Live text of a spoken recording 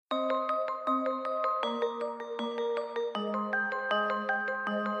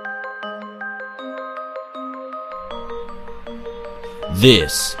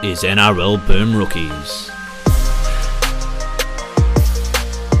This is NRL Boom Rookies.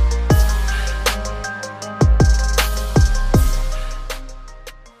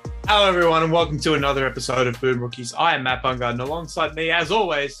 Hello everyone and welcome to another episode of Boom Rookies. I am Matt Bungard and alongside me, as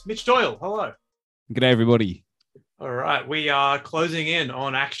always, Mitch Doyle. Hello. G'day everybody. All right, we are closing in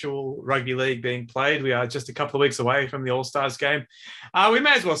on actual rugby league being played. We are just a couple of weeks away from the All-Stars game. We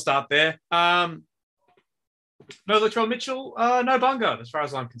may as well start there. No Latrell Mitchell, no Bungard, as far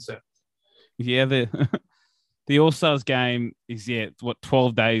as I'm concerned. Yeah, the All-Stars game is,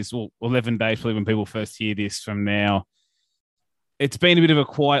 12 days, or 11 days probably when people first hear this from now. It's been a bit of a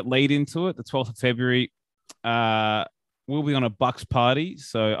quiet lead into it. The 12th of February, we'll be on a Bucks party.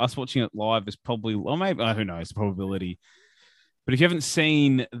 So us watching it live is probably, or maybe, who knows, the probability. But if you haven't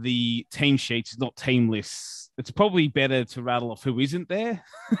seen the team sheets, it's not team lists. It's probably better to rattle off who isn't there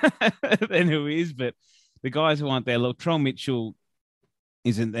than who is. But the guys who aren't there, Latrell Mitchell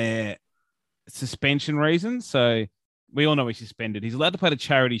isn't there, suspension reasons. So we all know he's suspended. He's allowed to play the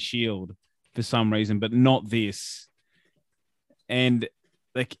Charity Shield for some reason, but not this. And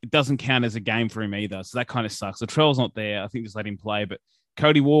it doesn't count as a game for him either. So that kind of sucks. Latrell's not there. I think just let him play. But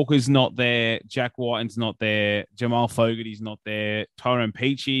Cody Walker's not there. Jack Whiten's not there. Jamal Fogarty's not there. Tyrone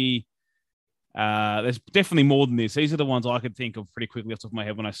Peachy. There's definitely more than this. These are the ones I could think of pretty quickly off the top of my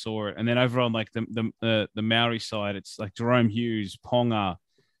head when I saw it. And then over on the Maori side, it's like Jerome Hughes, Ponga,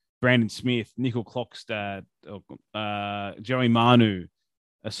 Brandon Smith, Nickel Clockstad, Joey Manu,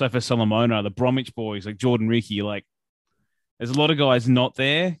 Sofa Solomona, the Bromwich boys, like Jordan Ricky, there's a lot of guys not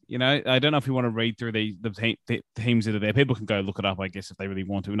there. You know, I don't know if we want to read through the teams that are there. People can go look it up, I guess, if they really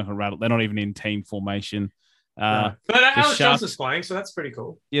want to. We're not going to rattle. They're not even in team formation. But Alex Johnson's playing, so that's pretty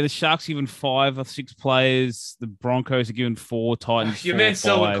cool. Yeah, the Sharks given 5 or 6 players. The Broncos are given 4. Titans. Your man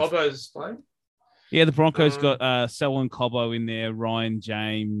Selwyn Cobbo's playing. Yeah, the Broncos got Selwyn Cobbo in there. Ryan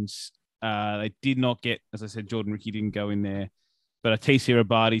James. They did not get, as I said, Jordan Ricky didn't go in there. But TC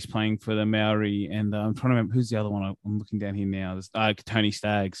Rabati's playing for the Maori, and I'm trying to remember who's the other one. I'm looking down here now. There's Tony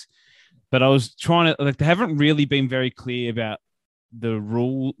Staggs. But I was trying to they haven't really been very clear about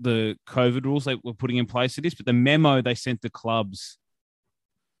the COVID rules they were putting in place for this. But the memo they sent to clubs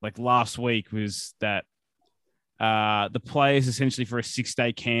last week was that the players essentially for a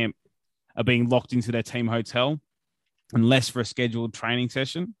 6-day camp are being locked into their team hotel unless for a scheduled training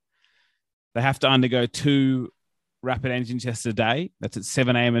session. They have to undergo 2 rapid antigen tests a day. That's at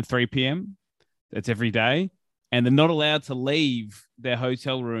 7 a.m. and 3 p.m. That's every day. And they're not allowed to leave their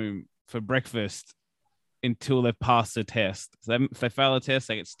hotel room for breakfast until they've passed the test. So if they fail the test,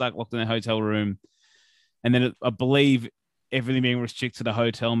 they get stuck locked in their hotel room. And then I believe everything being restricted to the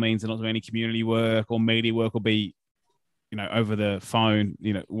hotel means they're not doing any community work or media work will be, over the phone,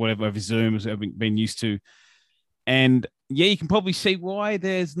 whatever, over Zoom as they've been used to. And yeah, you can probably see why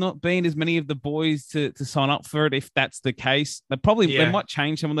there's not been as many of the boys to sign up for it if that's the case. They might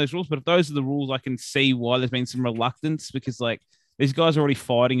change some of those rules, but if those are the rules, I can see why there's been some reluctance because these guys are already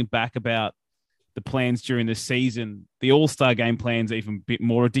fighting back about the plans during the season. The All-Star game plans are even a bit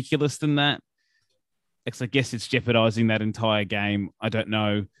more ridiculous than that. I guess it's jeopardizing that entire game. I don't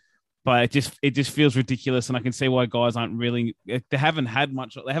know. But it just feels ridiculous, and I can see why guys aren't really. They haven't had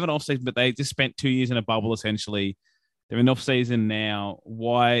much. They have an off season, but they just spent 2 years in a bubble essentially. They're in off season now.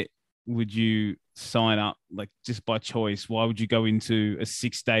 Why would you sign up just by choice? Why would you go into a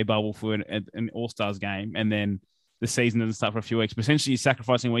 6-day bubble for an All Stars game and then the season doesn't start for a few weeks? But essentially, you're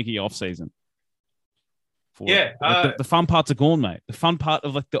sacrificing a week of your off season. The fun parts are gone, mate. The fun part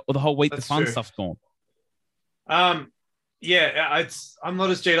of the whole week, the fun stuff's gone. Yeah, I'm not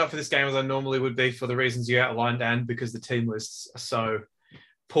as G'd up for this game as I normally would be for the reasons you outlined, and because the team lists are so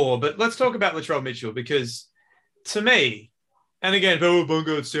poor. But let's talk about Latrell Mitchell because, to me, and again,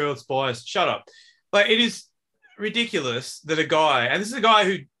 Bungard South's biased. Shut up. It is ridiculous that a guy, and this is a guy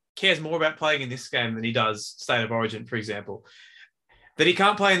who cares more about playing in this game than he does State of Origin, for example, that he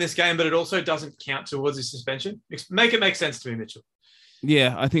can't play in this game, but it also doesn't count towards his suspension. Make it make sense to me, Mitchell.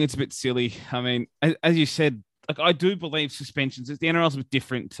 Yeah, I think it's a bit silly. I mean, as you said, I do believe suspensions. The NRL's a bit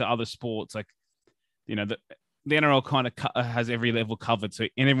different to other sports. The NRL kind of has every level covered. So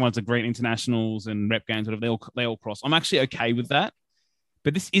and everyone's agreed internationals and rep games, whatever, they all cross. I'm actually okay with that.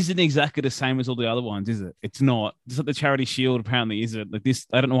 But this isn't exactly the same as all the other ones, is it? It's not. It's not the Charity Shield, apparently, is it? This,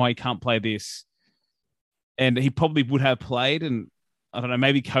 I don't know why he can't play this. And he probably would have played, and I don't know,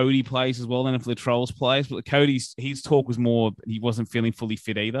 maybe Cody plays as well, and if Latrell's plays, but his talk was more, he wasn't feeling fully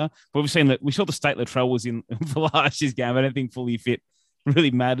fit either. But we saw the state Latrell was in for last year's game. I don't think fully fit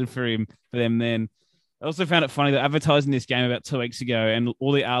really mattered for them then. I also found it funny that advertising this game about 2 weeks ago and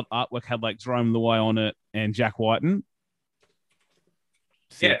all the artwork had Jerome Luai on it and Jack Whiten.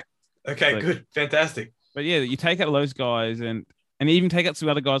 Yeah. Okay, Like, good. Fantastic. But yeah, you take out those guys and even take out some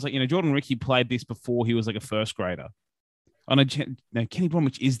other guys like, Jordan Ricky played this before he was like a first grader. I know Kenny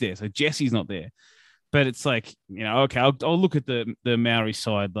Bromwich is there, so Jesse's not there. But it's like, okay, I'll look at the Maori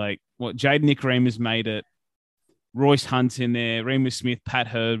side. Like, what, Jaden Nickrema's made it. Royce Hunt's in there, Remus Smith, Pat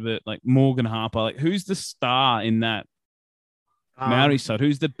Herbert, like Morgan Harper. Like, who's the star in that Maori side?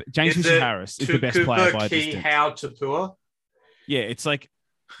 Who's the James Fisher-Harris is the best player by a distance. How Tapua. Yeah, it's like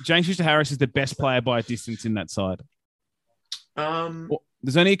James Fisher-Harris is the best player by a distance in that side.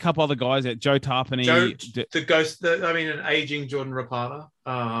 There's only a couple other guys there. Joe Tarpany. An aging Jordan Rapana.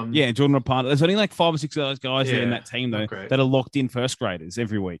 Yeah, Jordan Rapana. There's only like 5 or 6 of those guys there in that team, though, that are locked in first graders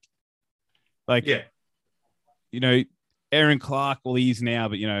every week. Like, Aaron Clark, well, he is now,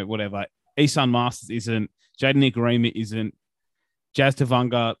 but, whatever. Isan Masters isn't. Jaden Nickrema isn't. Jazz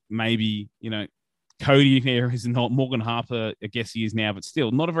Tavanga, maybe, Cody here is not. Morgan Harper, I guess he is now, but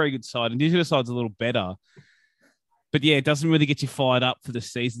still not a very good side. And the other side's a little better. But yeah, it doesn't really get you fired up for the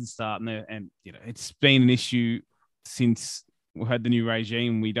season starting there. And, it's been an issue since we had the new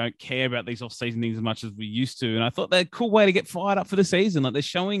regime. We don't care about these off-season things as much as we used to. And I thought they're a cool way to get fired up for the season. Like,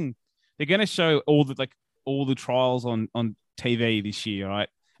 they're going to show all the trials on TV this year, right?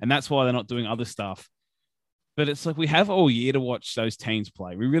 And that's why they're not doing other stuff. But it's like we have all year to watch those teams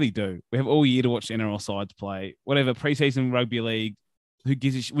play. We really do. We have all year to watch the NRL sides play. Whatever, preseason rugby league, who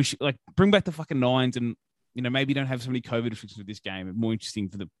gives a shit? We should, bring back the fucking nines and, maybe don't have so many COVID restrictions for this game. It's more interesting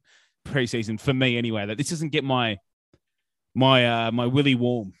for the preseason, for me anyway. That this doesn't get my willy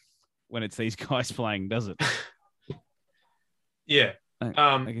warm when it's these guys playing, does it? Yeah.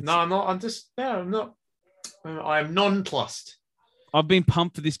 I'm not. I'm nonplussed. I've been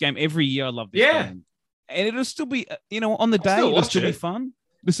pumped for this game every year. I love this game. And it'll still be, on the day, it'll still be fun.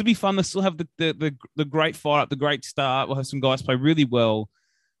 This will be fun. They'll still have the great fire up, the great start. We'll have some guys play really well,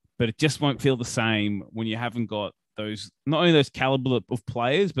 but it just won't feel the same when you haven't got those, not only those caliber of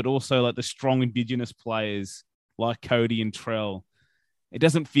players, but also like the strong Indigenous players like Cody and Trell. It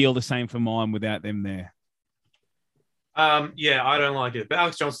doesn't feel the same for mine without them there. I don't like it, but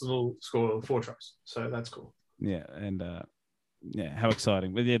Alex Johnson will score 4 tries, so that's cool. Yeah, and how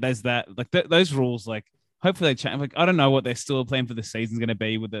exciting! But yeah, there's that. Like those rules, like hopefully they change. Like I don't know what they're still playing for the season's going to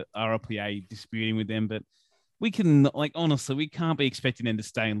be with the RLPA disputing with them, but we can honestly, we can't be expecting them to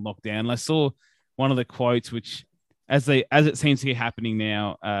stay in lockdown. And I saw one of the quotes, which as it seems to be happening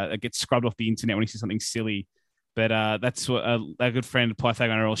now, it gets scrubbed off the internet when you see something silly. But that's what a good friend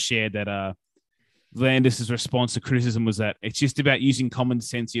Pythagorean Earl shared that. Landis' response to criticism was that it's just about using common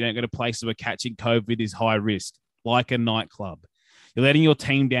sense. You don't go to places where catching COVID is high risk, like a nightclub. You're letting your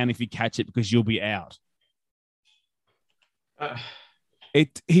team down if you catch it because you'll be out.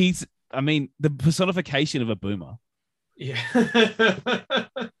 He's the personification of a boomer. Yeah.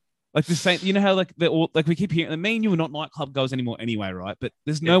 Like the same, how we keep hearing, me and you are not nightclub goers anymore anyway, right? But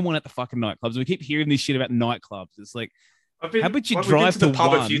there's no one at the fucking nightclubs. We keep hearing this shit about nightclubs. It's like, how about you drive to the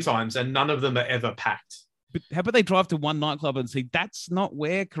pub one, a few times and none of them are ever packed? But how about they drive to one nightclub and say that's not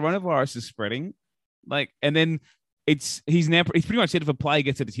where coronavirus is spreading? Like, and then he's pretty much said if a player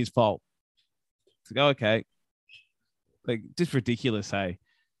gets it, it's his fault. It's like, okay, like just ridiculous, hey.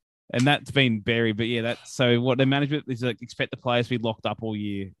 And that's been buried. But yeah, so what the management is like, expect the players to be locked up all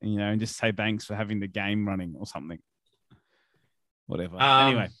year, and just say thanks for having the game running or something. Whatever.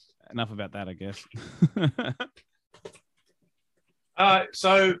 Anyway, enough about that, I guess.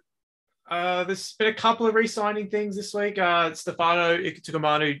 So there's been a couple of re-signing things this week. Stefano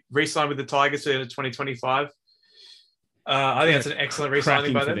Ikutukamanu re-signed with the Tigers for the end of 2025. I think that's an excellent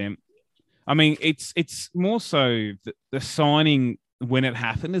re-signing by them. I mean, it's more so the signing when it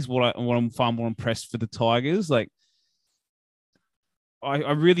happened is what I'm far more impressed for the Tigers. Like,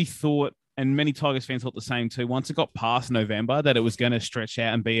 I really thought, and many Tigers fans thought the same too, once it got past November, that it was going to stretch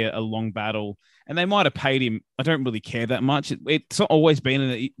out and be a long battle. And they might have paid him. I don't really care that much. It's not always been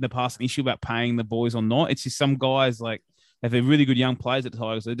in the past an issue about paying the boys or not. It's just some guys, like, if they're really good young players at the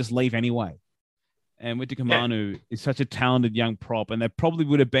Tigers, they just leave anyway. And Witikamanu is such a talented young prop, and there probably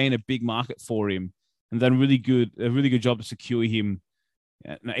would have been a big market for him and done a really good job to secure him.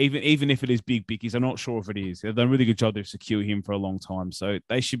 Even if it is big bickies, I'm not sure if it is. They've done a really good job to secure him for a long time. So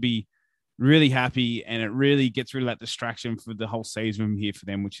they should be really happy, and it really gets rid of that distraction for the whole season here for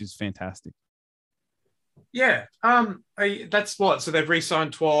them, which is fantastic. Yeah, that's what. So they've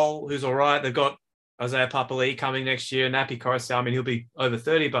re-signed Twal, who's all right. They've got Isaiah Papali'i coming next year. Napi Coruscant, I mean, he'll be over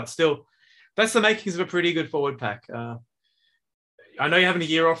 30, but still, that's the makings of a pretty good forward pack. I know you're having a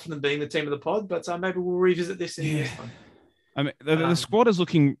year off from them being the team of the pod, but maybe we'll revisit this in a year's time. I mean, the squad is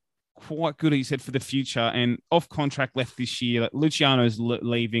looking quite good, he said, for the future and off contract left this year. Like Luciano's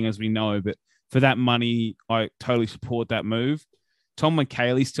leaving, as we know, but for that money, I totally support that move. Tom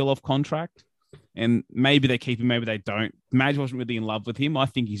McHaley's still off contract, and maybe they keep him, maybe they don't. Madge wasn't really in love with him. I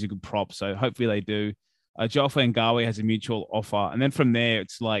think he's a good prop, so hopefully they do. Joffa and Ngawe has a mutual offer, and then from there,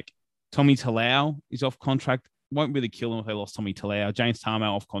 it's like Tommy Talau is off contract. Won't really kill him if they lost Tommy Talau. James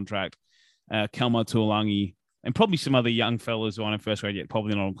Tarmow off contract. Kelma Tuolangi, and probably some other young fellas who aren't in first grade yet,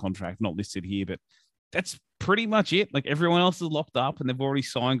 probably not on contract, not listed here, but that's pretty much it. Like everyone else is locked up and they've already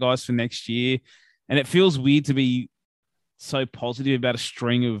signed guys for next year. And it feels weird to be so positive about a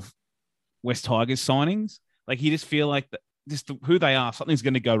string of West Tigers signings. Like you just feel like just who they are, something's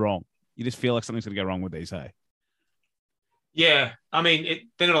going to go wrong. You just feel like something's going to go wrong with these, hey? Yeah. I mean,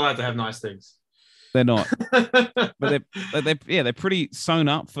 they're not allowed to have nice things. They're not, but they're pretty sewn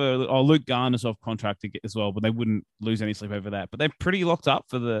up for. Luke Garner's off contract as well, but they wouldn't lose any sleep over that. But they're pretty locked up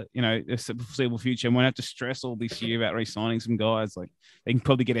for the foreseeable future, and won't have to stress all this year about re-signing some guys. Like they can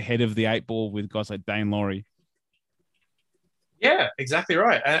probably get ahead of the 8 ball with guys like Dane Laurie. Yeah, exactly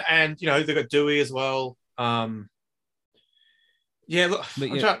right, and they've got Dewey as well. Yeah, look,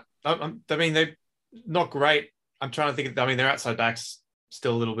 I mean they're not great. I'm trying to think. I mean, their outside backs.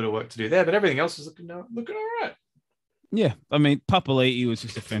 Still a little bit of work to do there, but everything else is looking all right. Yeah, I mean, Papali'i was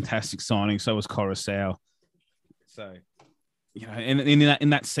just a fantastic signing. So was Coruscant. So, in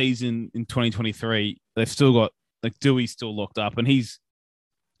that season in 2023, they've still got like Dewey's still locked up, and he's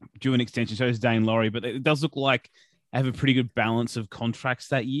due an extension. So is Dane Laurie, but it does look like they have a pretty good balance of contracts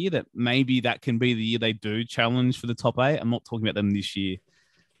that year. That maybe that can be the year they do challenge for the top 8. I'm not talking about them this year,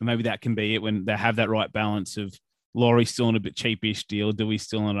 but maybe that can be it when they have that right balance of. Laurie's still on a bit cheapish deal. Dewey's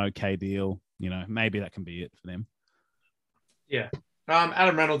still on an okay deal. Maybe that can be it for them. Yeah.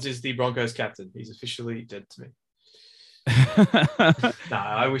 Adam Reynolds is the Broncos captain. He's officially dead to me.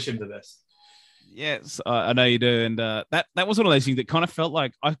 I wish him the best. Yes, I know you do. And that was one of those things that kind of felt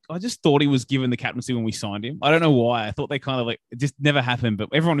like I just thought he was given the captaincy when we signed him. I don't know why. I thought they kind of like it just never happened, but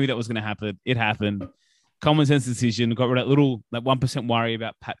everyone knew that was going to happen. It happened. Common sense decision. Got rid of that 1% worry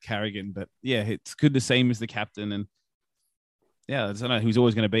about Pat Carrigan. But yeah, it's good to see him as the captain. And yeah, I don't know who's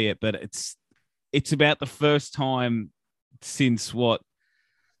always going to be it, but it's about the first time since maybe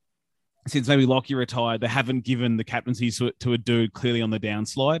Lockie retired, they haven't given the captaincy to a dude clearly on the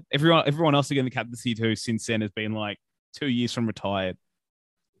downslide. Everyone else again the captaincy to since then has been like 2 years from retired.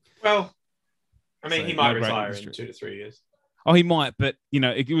 Well, I mean, he might retire in 2 to 3 years. Oh, he might, but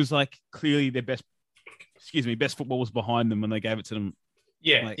it was like clearly their best football was behind them when they gave it to them.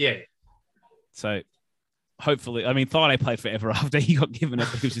 Yeah, yeah. So hopefully, I mean, Thaiday played forever after he got given it.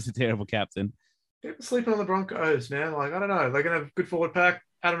 He was just a terrible captain. People sleeping on the Broncos, man. Like, I don't know. They're going to have a good forward pack.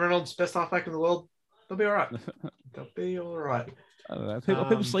 Adam Reynolds, best halfback in the world. They'll be all right. They'll be all right. I don't know.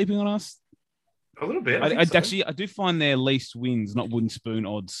 People sleeping on us? A little bit. I do find their least wins, not wooden spoon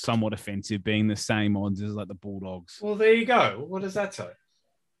odds, somewhat offensive, being the same odds as like the Bulldogs. Well, there you go. What does that say?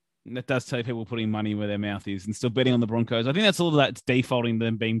 That does tell people putting money where their mouth is and still betting on the Broncos. I think that's a little of that's defaulting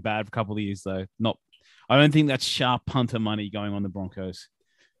them being bad for a couple of years, though. I don't think that's sharp punter money going on the Broncos.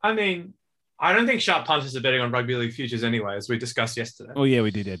 I mean, I don't think sharp punters are betting on rugby league futures anyway, as we discussed yesterday. Oh, yeah, we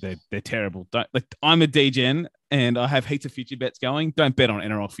did. Yeah, they're terrible. I'm a DGen and I have heaps of future bets going. Don't bet on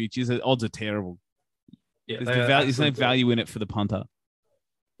NRL futures. The odds are terrible. Yeah, there's no value in it for the punter.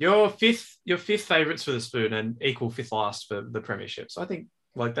 Your fifth favourites for the spoon and equal fifth last for the premiership. So I think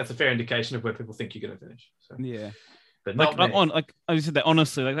that's a fair indication of where people think you're going to finish. So. Yeah. But I said that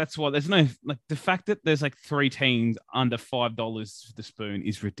honestly, that's why there's no the fact that there's 3 teams under $5 for the spoon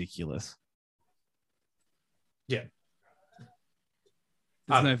is ridiculous. Yeah.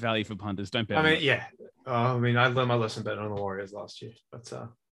 There's no value for punters. Don't bet. Yeah. I learned my lesson betting on the Warriors last year, but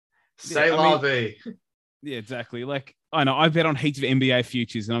say la vie. Yeah, exactly. I know I bet on heaps of NBA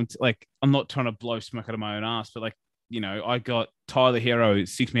futures, and I'm not trying to blow smoke out of my own ass, but I got Tyler Hero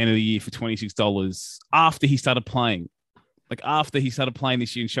 6 Man of the Year for $26 after he started playing. After he started playing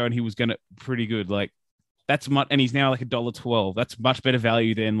this year and showing he was going to pretty good. That's much, and he's now $1.12. That's much better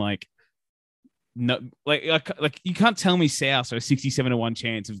value than no, you can't tell me South are a 67-1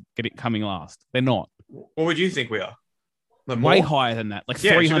 chance of coming last. They're not. What would you think we are? Way higher than that,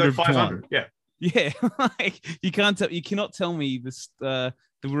 300, 500. Yeah. Yeah, you cannot tell me this. The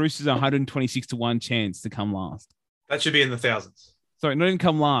Roosters are 126-1 chance to come last. That should be in the thousands. Sorry, not even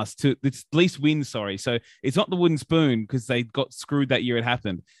come last. It's least wins. Sorry, so it's not the wooden spoon because they got screwed that year. It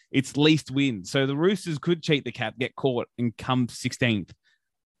happened. It's least wins. So the Roosters could cheat the cap, get caught, and come 16th,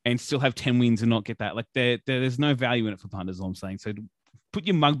 and still have 10 wins and not get that. There's no value in it for punters. I'm saying. So put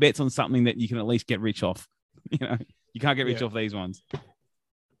your mug bets on something that you can at least get rich off. You can't get rich off these ones.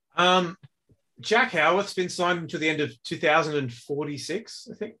 Jack Howarth's been signed until the end of 2046,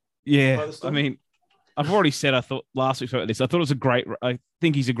 I think. Yeah, I mean, I've already said I thought last week about this. I thought it was I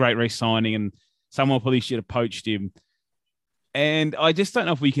think he's a great re-signing, and someone probably should have poached him. And I just don't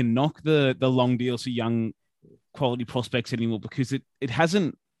know if we can knock the long deals for young quality prospects anymore, because it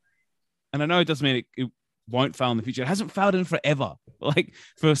hasn't, and I know it doesn't mean it won't fail in the future. It hasn't failed in forever. Like,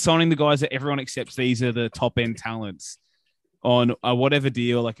 for signing the guys that everyone accepts these are the top end talents on a whatever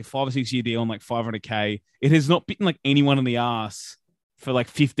deal, like a 5 or 6 year deal on like $500K. It has not bitten like anyone in the ass for like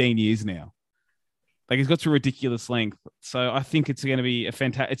 15 years now. Like, it's got to a ridiculous length. So I think it's going to be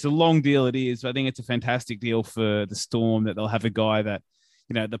it's a long deal. It is, but I think it's a fantastic deal for the Storm, that they'll have a guy that,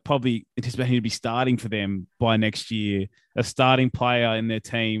 you know, they're probably anticipating to be starting for them by next year, a starting player in their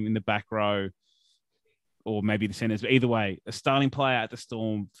team in the back row, or maybe the centers. But either way, a starting player at the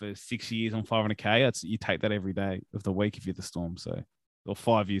Storm for 6 years on $500K, you take that every day of the week if you're the Storm. So, or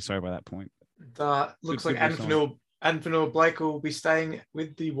 5 years, sorry, by that point. Looks like Adam Fanua-Blake will be staying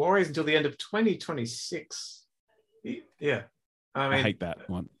with the Warriors until the end of 2026. Yeah. I hate that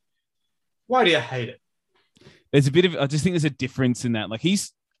one. Why do you hate it? There's a bit of, I just think there's a difference in that. Like,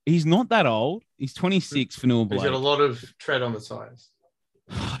 he's not that old. He's 26 for Fanua-Blake. He's got a lot of tread on the tires.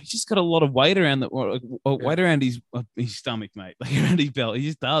 He's just got a lot of weight around weight around his stomach, mate. Like, around his belt. He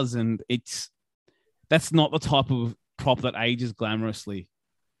just does. And that's not the type of prop that ages glamorously.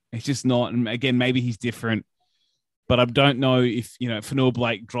 It's just not. And again, maybe he's different. But I don't know if, you know,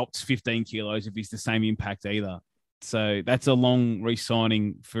 Fanua-Blake drops 15 kilos if he's the same impact either. So that's a long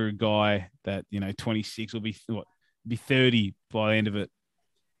re-signing for a guy that, you know, 26 will be 30 by the end of it,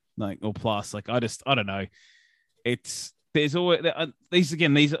 like, or plus. Like, I don't know. There's always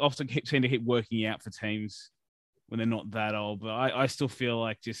these often seem to keep working out for teams when they're not that old. But I still feel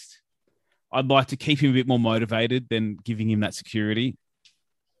like I'd like to keep him a bit more motivated than giving him that security.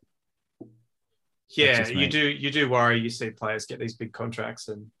 Yeah, you do worry. You see players get these big contracts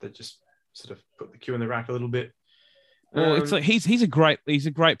and they just sort of put the queue in the rack a little bit. Well, it's like he's a great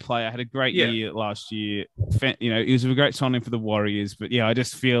player. Had a great year last year. You know, he was a great signing for the Warriors. But yeah, I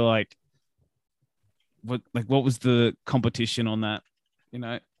just feel like what was the competition on that? You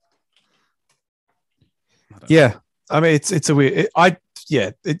know. Yeah, I mean it's a weird.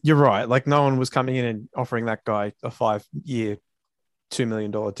 You're right. Like, no one was coming in and offering that guy a 5-year, $2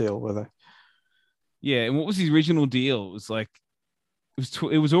 million deal, were they? Yeah, and what was his original deal? It was like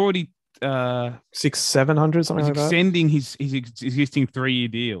it was already 600-700 something like that. Extending his existing 3-year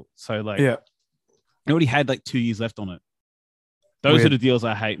deal. So like, yeah, he already had like 2 years left on it. Those are the deals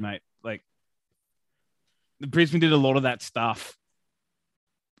I hate, mate. Like, the Brisbane did a lot of that stuff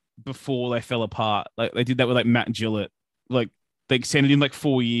before they fell apart. Like, they did that with like Matt Gillett. Like, they extended him like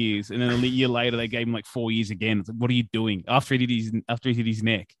 4 years, and then a year later they gave him like 4 years again. It's like, what are you doing after he hit his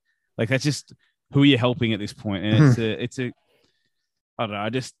neck? Like, that's just who are you helping at this point? And it's a I don't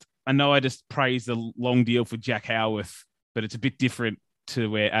know. I just praise the long deal for Jack Howarth, but it's a bit different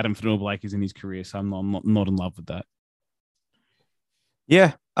to where Adam Fanua-Blake is in his career. So I'm not in love with that.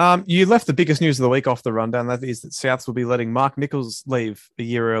 Yeah. You left the biggest news of the week off the rundown. That is that Souths will be letting Mark Nichols leave a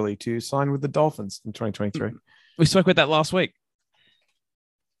year early to sign with the Dolphins in 2023. We spoke about that last week.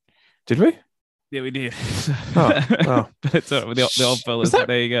 Did we? Yeah, we did. Oh. It's all right, the old fellas.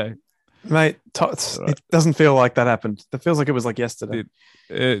 There you go. Mate, it doesn't feel like that happened. It feels like it was like yesterday.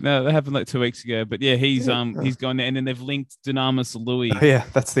 No, that happened like 2 weeks ago. But yeah, he's gone there, and then they've linked Dunamis Lui. Oh, yeah,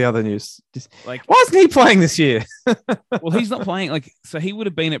 that's the other news. Like, why isn't he playing this year? Well, he's not playing. Like, so he would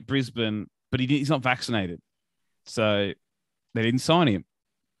have been at Brisbane, but he's not vaccinated, so they didn't sign him.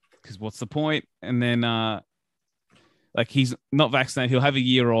 Because what's the point? And then, like, he's not vaccinated. He'll have a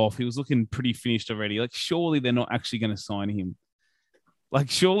year off. He was looking pretty finished already. Like, surely they're not actually going to sign him. Like,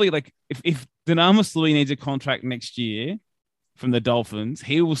 surely, like, if Dunamis Lui needs a contract next year from the Dolphins,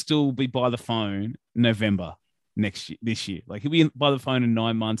 he will still be by the phone November this year. Like, he'll be by the phone in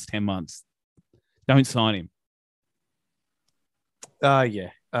 9 months, 10 months. Don't sign him. Yeah.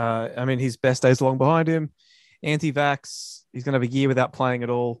 I mean, his best days are long behind him. Anti-vax. He's going to have a year without playing at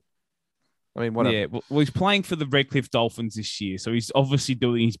all. I mean, whatever. Yeah, well, he's playing for the Redcliffe Dolphins this year, so he's obviously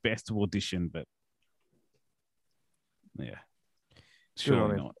doing his best to audition, but yeah.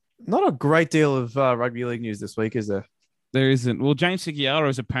 Sure not. Not a great deal of rugby league news this week, is there? There isn't. Well, James Seguiaro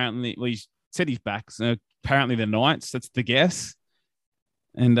is apparently, he said he's back. So apparently the Knights, that's the guess.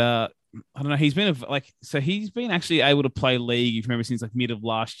 And I don't know, he's been he's been actually able to play league, if you remember, since like mid of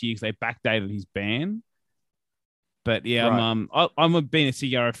last year because they backdated his ban. But yeah, right. I've been a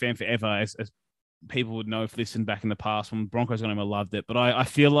Seguiaro fan forever, as people would know if listened back in the past. When Broncos got him, I loved it. But I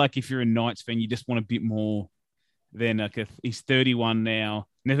feel like if you're a Knights fan, you just want a bit more than he's 31 now.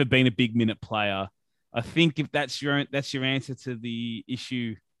 never been a big minute player. I think if that's your answer to the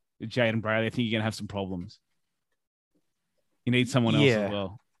issue with Jaden Brayley, I think you're gonna have some problems. You need someone else as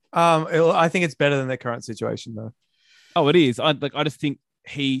well. I think it's better than their current situation though. Oh, it is. I just think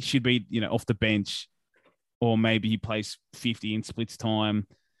he should be, off the bench, or maybe he plays 50 in splits time.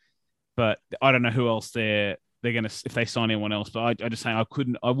 But I don't know who else they're gonna, if they sign anyone else. But I just saying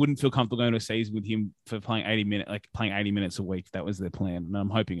I wouldn't feel comfortable going to a season with him for playing 80 minutes a week. That was their plan, and I'm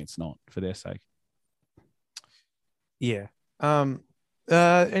hoping it's not for their sake. Yeah.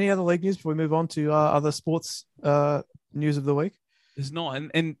 Any other league news before we move on to other sports news of the week? There's not,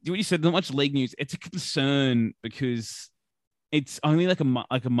 and what you said, not much league news. It's a concern because it's only like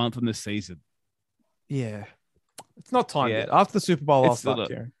a month in the season. Yeah, it's not time yet. After the Super Bowl, I'll start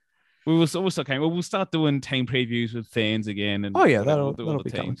caring. We will also okay. Well, we'll start doing team previews with fans again, and that'll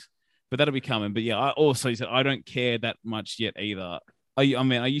be coming. But that'll be coming. But yeah, I also said I don't care that much yet either. I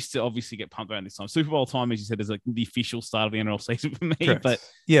used to obviously get pumped around this time. Super Bowl time, as you said, is like the official start of the NRL season for me. Correct. But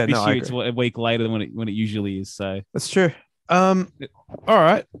yeah, this year it's a week later than when it usually is. So that's true. All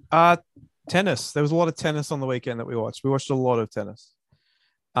right. Tennis. There was a lot of tennis on the weekend that we watched. We watched a lot of tennis.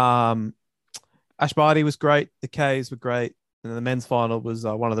 Ash Barty was great. The K's were great. And the men's final was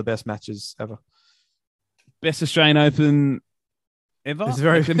one of the best matches ever. Best Australian Open ever. It's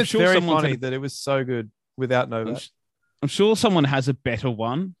very funny that it was so good without Novak. I'm sure someone has a better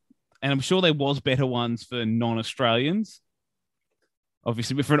one. And I'm sure there was better ones for non-Australians.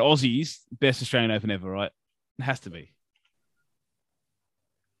 Obviously, but for an Aussies, best Australian Open ever, right? It has to be.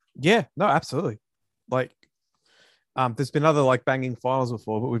 Yeah, no, absolutely. Like, there's been other like banging finals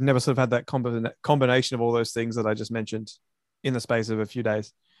before, but we've never sort of had that combination of all those things that I just mentioned in the space of a few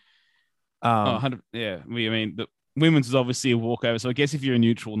days. 100. Yeah, I mean, the women's is obviously a walkover. So I guess if you're a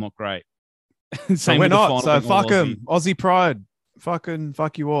neutral, not great. Same we're not. So fuck them. Aussie pride. Fucking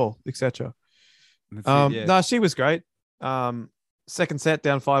fuck you all, etc. No, she was great. Second set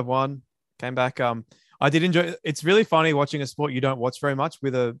down 5-1. Came back. I did enjoy. It's really funny watching a sport you don't watch very much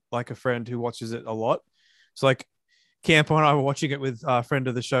with a friend who watches it a lot. So like Campo and I were watching it with a friend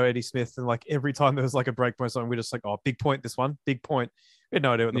of the show, Eddie Smith, and like every time there was like a break point song, we're just like, oh, big point, this one, big point. We had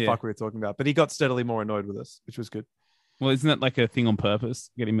no idea what the fuck we were talking about, but he got steadily more annoyed with us, which was good. Well, isn't that like a thing on purpose?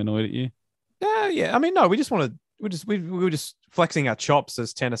 Get him annoyed at you? Yeah. I mean, no, we were just flexing our chops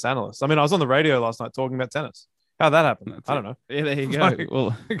as tennis analysts. I mean, I was on the radio last night talking about tennis. How'd that happen? I don't know. Yeah, there you go.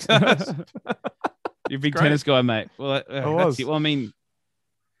 Well, you're a big tennis guy, mate. Well, that's it. Well, I mean,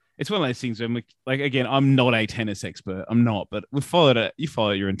 it's one of those things when again, I'm not a tennis expert. I'm not, but we followed it. You follow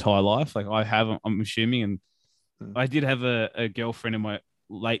it your entire life. Like I have, I'm assuming. And I did have a girlfriend in my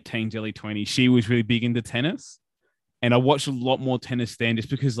late teens, early 20s. She was really big into tennis. And I watched a lot more tennis then just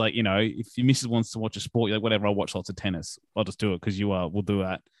because, like, if your missus wants to watch a sport, you're like, whatever, I'll watch lots of tennis. I'll just do it because we'll do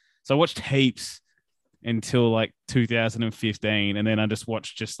that. So I watched heaps until like 2015. And then I just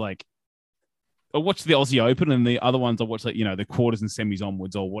watched I watched the Aussie Open, and the other ones I watched the quarters and semis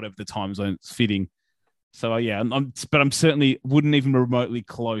onwards, or whatever the time zone's fitting. So yeah, I'm certainly wouldn't even remotely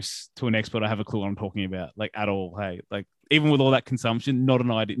close to an expert. I have a clue what I'm talking about, like at all. Hey, like even with all that consumption, not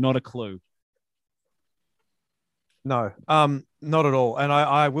an idea, not a clue. No, not at all. And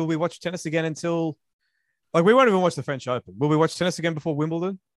I will we watch tennis again until we won't even watch the French Open. Will we watch tennis again before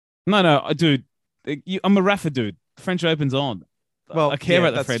Wimbledon? No, dude. I'm a Rafa dude. The French Open's on. Well, I care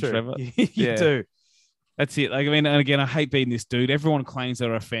about the French, Trevor. You do. That's it. Like, I mean, and again, I hate being this dude. Everyone claims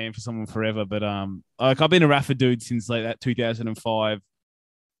they're a fan for someone forever, but I've been a Rafa dude since like that 2005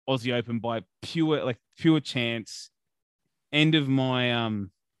 Aussie Open by pure chance. End of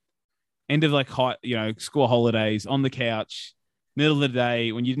school holidays on the couch, middle of the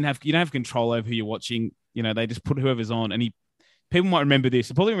day when you don't have control over who you're watching. They just put whoever's on, and people might remember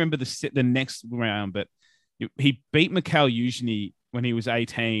this. I probably remember the next round, but he beat Mikhail Yuzhny when he was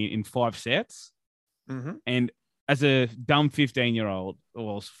 18 in 5 sets. Mm-hmm. And as a dumb 15-year-old,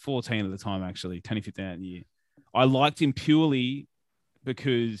 or I was 14 at the time, actually, 15 that year, I liked him purely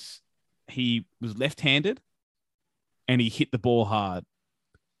because he was left-handed and he hit the ball hard.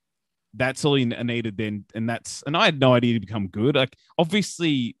 That's all he needed then. And I had no idea he'd become good. Like,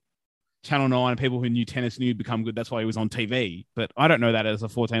 obviously, Channel 9 and people who knew tennis knew he'd become good. That's why he was on TV. But I don't know that as a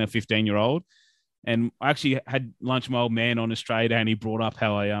 14 or 15-year-old. And I actually had lunch with my old man on Australia, and he brought up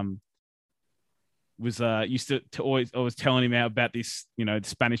how I was used to always, I was telling him about this, the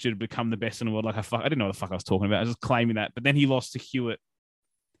Spanish had become the best in the world. Like I didn't know what the fuck I was talking about. I was just claiming that. But then he lost to Hewitt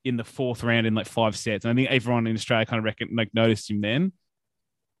in the 4th round in like 5 sets. And I think everyone in Australia kind of noticed him then.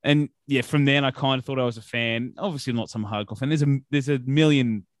 And yeah, from then I kind of thought I was a fan. Obviously, I'm not some hardcore fan. There's a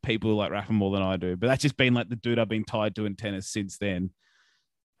million people who like Rafa more than I do, but that's just been like the dude I've been tied to in tennis since then.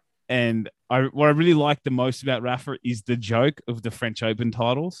 And what I really like the most about Rafa is the joke of the French Open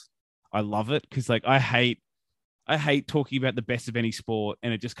titles. I love it because like I hate talking about the best of any sport,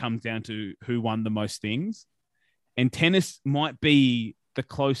 and it just comes down to who won the most things. And tennis might be the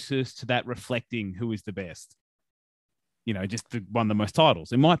closest to that, reflecting who is the best. You know, just won the most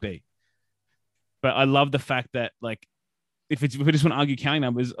titles. It might be. But I love the fact that, like, if we just want to argue counting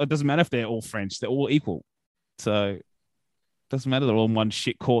numbers, it doesn't matter if they're all French. They're all equal. So it doesn't matter. They're all in one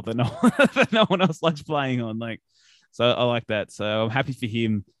shit court that no one else likes playing on. Like, so I like that. So I'm happy for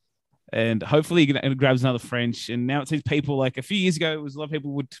him. And hopefully he grabs another French. And now it seems people, like a few years ago, it was a lot of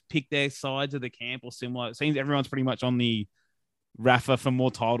people would pick their sides of the camp or similar. It seems everyone's pretty much on the Rafa for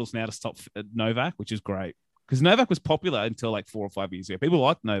more titles now to stop Novak, which is great. Because Novak was popular until like 4 or 5 years ago. People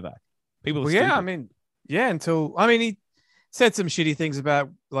liked Novak. People, well, yeah, I mean, yeah, until he said some shitty things about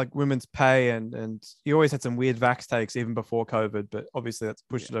like women's pay, and he always had some weird vax takes even before COVID. But obviously, that's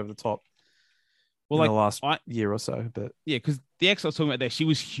pushed it over the top. Well, in the last year or so, but yeah, because the ex I was talking about there, she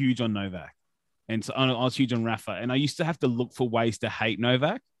was huge on Novak, and so I was huge on Rafa, and I used to have to look for ways to hate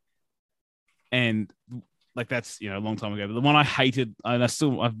Novak, and like that's a long time ago. But the one I hated, and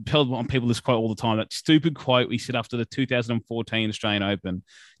I've held on people this quote all the time. That stupid quote we said after the 2014 Australian Open,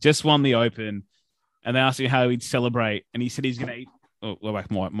 just won the Open, and they asked him how he'd celebrate, and he said he's going to eat. Oh, go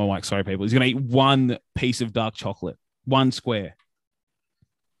back my mic. Sorry, people. He's going to eat one piece of dark chocolate, one square.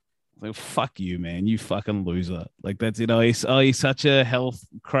 Like, fuck you, man. You fucking loser. Like, that's it. You're such a health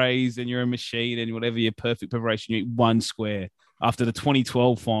craze and you're a machine and whatever your perfect preparation, you eat one square after the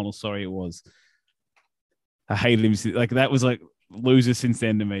 2012 final. Sorry, it was. I hated him. Like, that was like loser since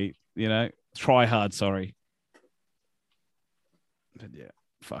then to me, try hard. Sorry. But yeah,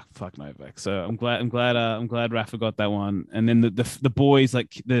 fuck Novak. So I'm glad Rafa got that one. And then the boys,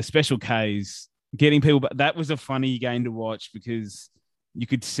 like the special Ks, getting people, but that was a funny game to watch because you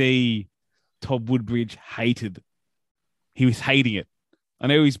could see Todd Woodbridge hated. He was hating it. I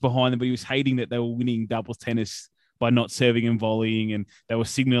know he's behind them, but he was hating that they were winning doubles tennis by not serving and volleying, and they were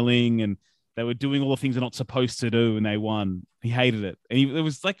signaling, and they were doing all the things they're not supposed to do, and they won. He hated it. And it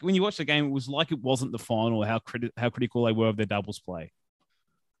was like, when you watch the game, it was like it wasn't the final, how critical they were of their doubles play.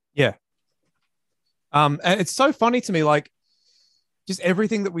 Yeah. And it's so funny to me, like, just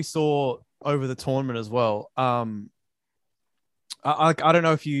everything that we saw over the tournament as well. I don't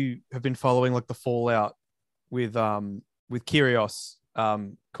know if you have been following like the fallout with Kyrgios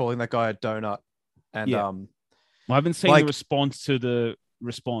calling that guy a donut, and yeah. I haven't seen the response to the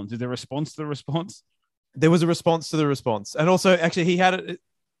response. Is there a response to the response? There was a response to the response, and also actually he had it.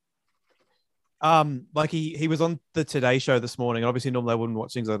 Like he was on the Today Show this morning. Obviously, normally I wouldn't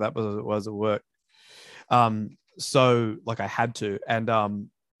watch things like that, but it was at work. So like I had to, and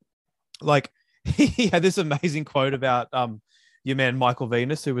like he had this amazing quote about your man Michael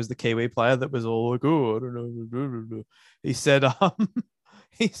Venus, who was the Kiwi player that was all like, oh, I don't know. He said, hang on,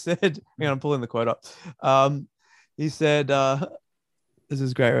 I'm pulling the quote up. He said, this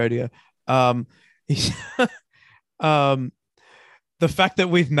is great radio. The fact that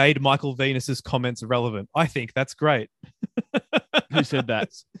we've made Michael Venus's comments relevant, I think that's great. Who said that?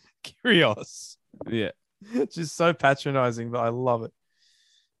 Kyrgios. Yeah. It's just so patronizing, but I love it.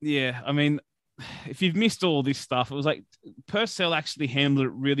 Yeah, I mean, if you've missed all this stuff, it was like Purcell actually handled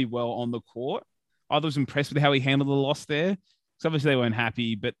it really well on the court. I was impressed with how he handled the loss there. So obviously they weren't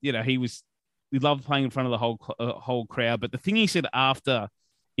happy, but he loved playing in front of the whole crowd. But the thing he said after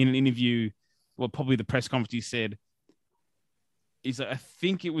in an interview, well, probably the press conference, he said, is that I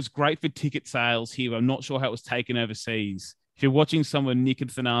think it was great for ticket sales here. I'm not sure how it was taken overseas. If you're watching some of Nick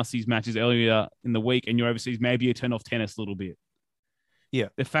and Thanasi's matches earlier in the week and you're overseas, maybe you turn off tennis a little bit. Yeah.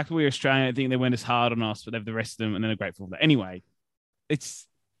 The fact that we're Australian, I think they went as hard on us, but they have the rest of them, and then they're grateful for that. Anyway, it's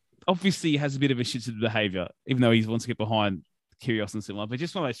obviously has a bit of a shit behavior, even though he wants to get behind Kyrgios and similar. But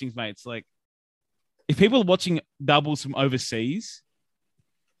just one of those things, mate. It's like, if people are watching doubles from overseas,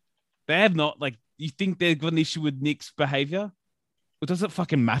 they have not, like, you think they've got an issue with Nick's behavior? Well, does it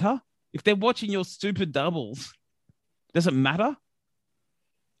fucking matter? If they're watching your stupid doubles, does it matter?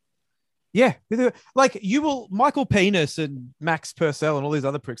 Yeah. Like, you will, Michael Penis and Max Purcell and all these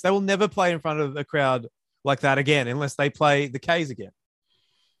other pricks, they will never play in front of a crowd like that again unless they play the Ks again.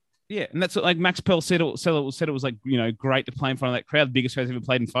 Yeah, and that's what, like, Max Purcell said it was like, great to play in front of that crowd, the biggest crowd he's ever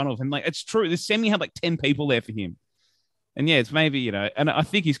played in front of. And like, it's true. The semi had like 10 people there for him. And yeah, it's maybe, and I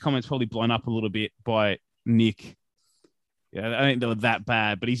think his comments probably blown up a little bit by Nick. Yeah, I don't think they were that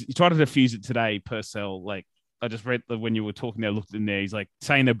bad, but he tried to diffuse it today, Purcell. Like, I just read when you were talking there, looked in there. He's like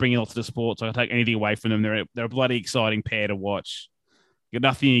saying they're bringing lots of the sport, so I don't take anything away from them. They're a bloody exciting pair to watch. Got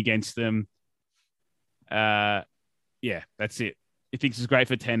nothing against them. Yeah, that's it. he thinks it's great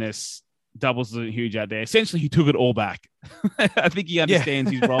for tennis. Doubles isn't huge out there. Essentially, he took it all back. I think he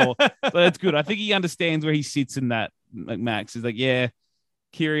understands his role. So that's good. I think he understands where he sits in that. Like Max is like, yeah,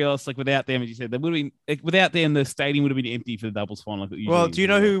 Kyrgios, like without them, as you said, they would have been without them, the stadium would have been empty for the doubles final. Like well, do you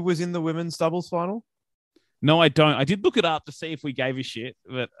know who was in the women's doubles final? No, I don't. I did look it up to see if we gave a shit,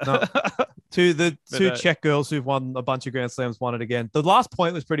 but no. Two Czech girls who've won a bunch of Grand Slams won it again. The last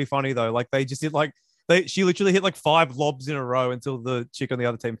point was pretty funny though. Like they just did she literally hit like 5 lobs in a row until the chick on the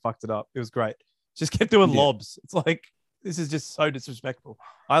other team fucked it up. It was great. Just kept doing lobs. It's like, this is just so disrespectful.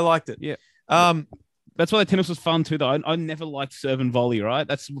 I liked it. Yeah. That's why the tennis was fun too, though. I never liked serve and volley, right?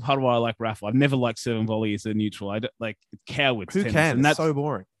 That's part of why I like Rafa. I've never liked serve and volley as a neutral. I don't, like cowards. Who can? And that's so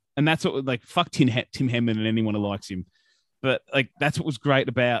boring. And that's what, like, fuck Tim Henman and anyone who likes him. But like, that's what was great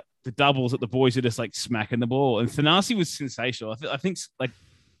about the doubles, that the boys are just like smacking the ball. And Thanasi was sensational. I think like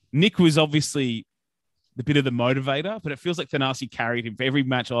Nick was obviously the bit of the motivator, but it feels like Thanasi carried him for every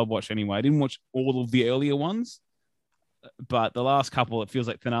match I watched anyway. I didn't watch all of the earlier ones, but the last couple, it feels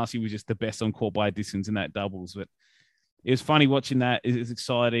like Thanasi was just the best on court by a distance in that doubles. But it was funny watching that. It's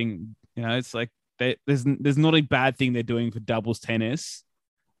exciting. You know, it's like there's not a bad thing they're doing for doubles tennis,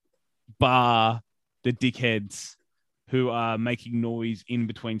 bar the dickheads who are making noise in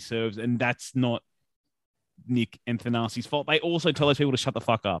between serves. And that's not Nick and Thanasi's fault. They also tell those people to shut the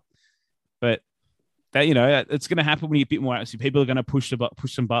fuck up. But that, you know, it's going to happen when you get a bit more atmosphere. People are going to push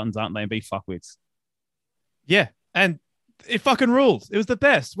some buttons, aren't they, and be fuckwits. Yeah, and it fucking rules. It was the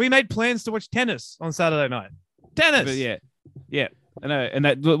best. We made plans to watch tennis on Saturday night. Tennis! But yeah. I know. And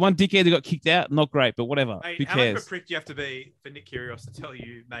that one dickhead that got kicked out, not great, but whatever. Mate, who how cares? much of a prick do you have to be for Nick Kyrgios to tell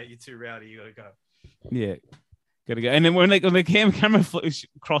you, mate, you're too rowdy, you got to go? Yeah. Got to go. And then when the camera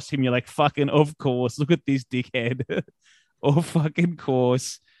crossed him, you're like, fucking, of course. Look at this dickhead. Of fucking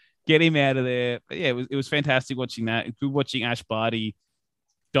course. Get him out of there. But yeah, it was fantastic watching that. Good watching Ash Barty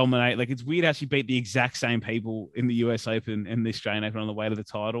dominate. Like, it's weird how she beat the exact same people in the US Open and the Australian Open on the way to the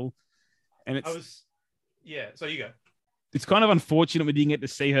title. And so you go. It's kind of unfortunate we didn't get to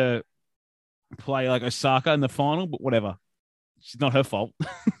see her play like Osaka in the final, but whatever. It's not her fault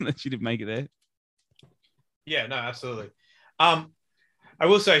that she didn't make it there. Yeah, no, absolutely. I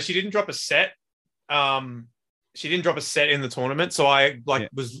will say she didn't drop a set. She didn't drop a set in the tournament, so I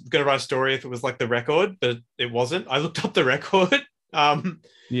was going to write a story if it was like the record, but it wasn't. I looked up the record.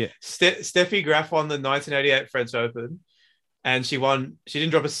 Steffi Graf won the 1988 French Open, and she didn't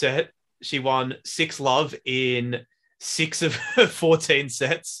drop a set. She won 6-love in 6 of her 14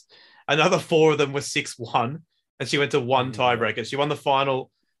 sets. Another 4 of them were 6-1, and she went to 1 tiebreaker. She won the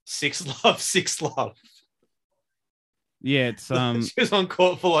final 6-love, 6-love. Yeah, it's she was on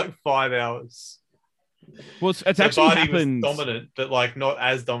court for like 5 hours. Well, it's actually happened. Was dominant, but like not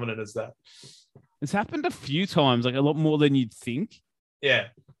as dominant as that. It's happened a few times, like a lot more than you'd think. Yeah,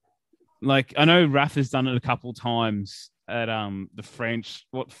 like I know Rafa's done it a couple times at the French.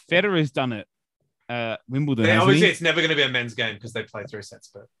 Federer's done it Wimbledon. Yeah, obviously, it's never going to be a men's game because they play 3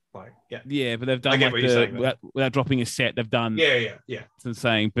 sets. But like, yeah, but they've done like without dropping a set. They've done yeah. It's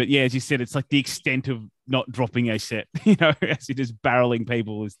insane. But yeah, as you said, it's like the extent of not dropping a set. You know, as you're just barreling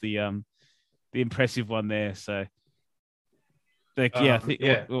people is the impressive one there. So, like, I think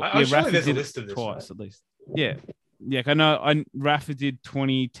Rafa there's a list of this twice at least. Yeah. I know. Rafa did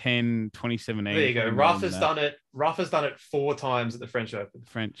 2010, 2017. There you go. Rafa's done it. Rafa's done it 4 times at the French Open.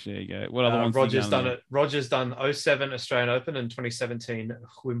 There you go. What other ones? Roger's done it. Roger's done 07 Australian Open and 2017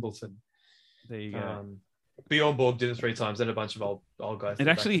 Wimbledon. There you go. Bjorn Borg did it 3 times. Then a bunch of old guys. It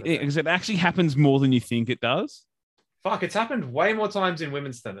actually happens more than you think it does. Fuck! It's happened way more times in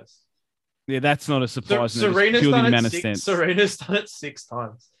women's tennis. Yeah, that's not a surprise. Serena's done it 6. Serena's done it 6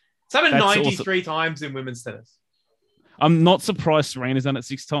 times. It's happened 93 times in women's tennis. I'm not surprised Serena's done it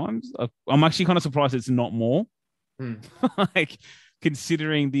 6 times. I'm actually kind of surprised it's not more. Like,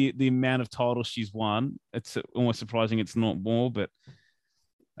 considering the amount of titles she's won, it's almost surprising it's not more. But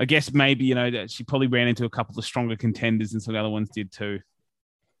I guess maybe, you know, she probably ran into a couple of stronger contenders and some of the other ones did too.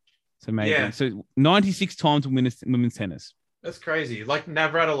 So maybe. Yeah. So 96 times in women's tennis. That's crazy. Like,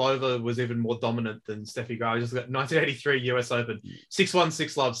 Navratilova was even more dominant than Steffi Graf. Just got 1983 US Open. 6-1,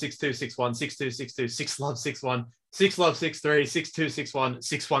 6-love, 6-2, 6-1, 6-2, 6-2, 6-love, 6-1, 6-love, 6-3, 6-2, 6-1,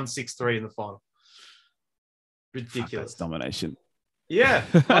 6-1, 6-3 in the final. Ridiculous. That's domination. Yeah.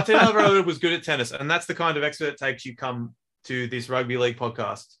 Martina Navratilova was good at tennis, and that's the kind of expert takes you come to this rugby league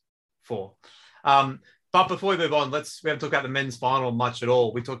podcast for. But before we move on, we haven't talked about the men's final much at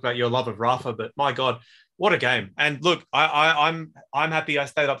all. We talked about your love of Rafa, but my God, what a game. And look, I'm happy I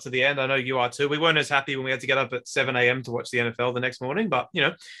stayed up to the end. I know you are too. We weren't as happy when we had to get up at 7 a.m. to watch the NFL the next morning, but, you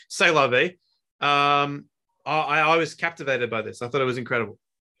know, c'est la vie. I was captivated by this. I thought it was incredible.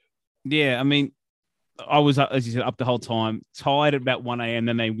 Yeah, I mean, I was, as you said, up the whole time, tired at about 1 a.m.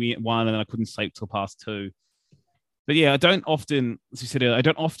 Then they won, and then I couldn't sleep till past 2. But yeah, I don't often, as you said earlier, I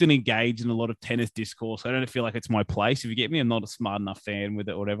don't often engage in a lot of tennis discourse. I don't feel like it's my place. If you get me, I'm not a smart enough fan with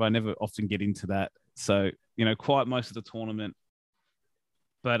it or whatever. I never often get into that. So, quite most of the tournament.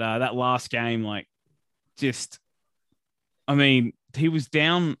 But that last game, he was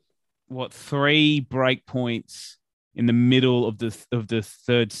down, 3 break points in the middle of the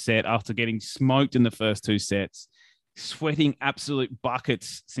third set after getting smoked in the first 2 sets, sweating absolute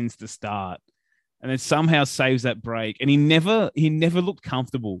buckets since the start, and then somehow saves that break. And he never looked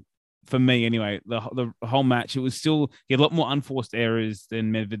comfortable for me anyway. The whole match, it was still, he had a lot more unforced errors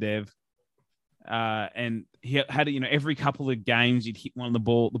than Medvedev. And he had, every couple of games, he'd hit one of the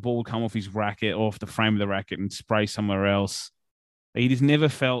ball would come off his racket or off the frame of the racket and spray somewhere else. He just never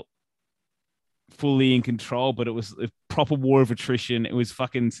felt fully in control, but it was a proper war of attrition. It was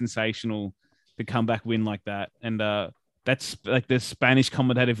fucking sensational to come back win like that. And that's like the Spanish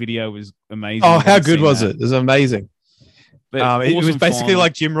commentator video was amazing. Oh, how good was it? It was amazing. It was basically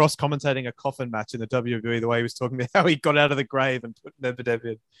like Jim Ross commentating a coffin match in the WWE, the way he was talking about how he got out of the grave and put Medvedev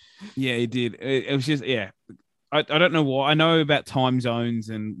in. Yeah, he did. It was just, yeah. I don't know why. I know about time zones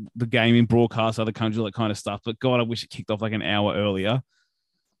and the gaming broadcast, other countries, all that kind of stuff, but God, I wish it kicked off like an hour earlier.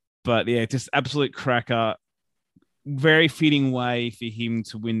 But yeah, just absolute cracker. Very fitting way for him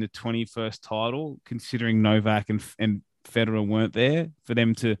to win the 21st title, considering Novak and Federer weren't there. For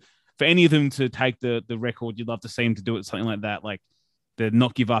any of them to take the record, you'd love to see him to do it, something like that, like the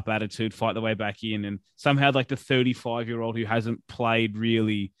not give up attitude, fight the way back in, and somehow like the 35-year-old who hasn't played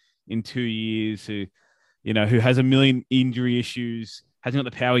really in 2 years, who has a million injury issues, hasn't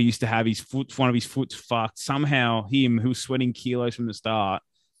got the power he used to have. One of his foot's fucked. Somehow him, who was sweating kilos from the start,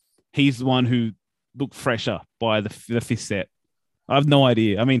 he's the one who looked fresher by the 5th set. I have no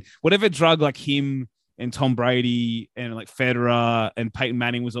idea. I mean, whatever drug like him and Tom Brady and like Federer and Peyton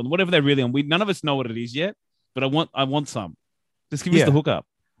Manning was on, whatever they're really on, none of us know what it is yet, but I want some. Just give us the hookup.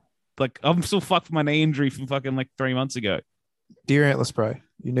 Like, I'm still fucked for my knee injury from fucking like 3 months ago. Deer antler spray.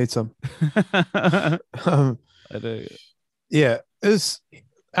 You need some. I do. Yeah.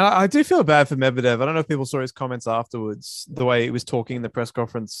 And I do feel bad for Medvedev. I don't know if people saw his comments afterwards, the way he was talking in the press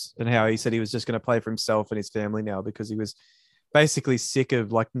conference and how he said he was just going to play for himself and his family now because he was basically sick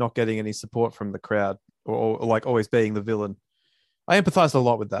of like not getting any support from the crowd or like always being the villain. I empathized a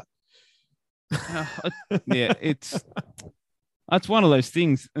lot with that. Yeah, that's one of those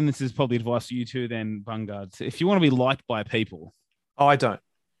things. And this is probably advice to you too, then, Bungard. If you want to be liked by people. Oh, I don't.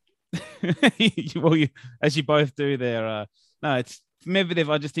 Well, as you both do there. No, it's Medvedev.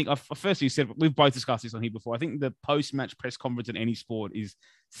 I just think, first you said, we've both discussed this on here before. I think the post-match press conference in any sport is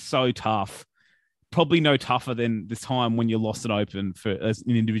so tough. Probably no tougher than the time when you lost an Open for as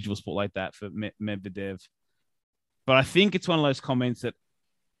an individual sport like that for Medvedev. But I think it's one of those comments that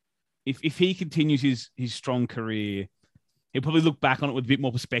if he continues his strong career, he'll probably look back on it with a bit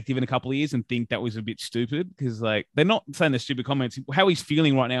more perspective in a couple of years and think that was a bit stupid because like they're not saying they're stupid comments. How he's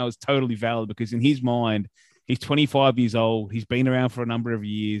feeling right now is totally valid because in his mind, he's 25 years old. He's been around for a number of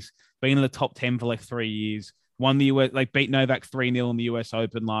years, been in the top 10 for like 3 years, won the US, like beat Novak 3-0 in the US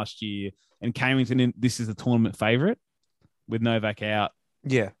Open last year, and came into this is the tournament favorite with Novak out.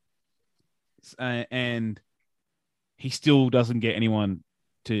 Yeah. And he still doesn't get anyone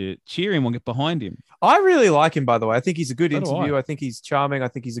to cheer him or get behind him. I really like him, by the way. I think he's a good interview. I think he's charming. I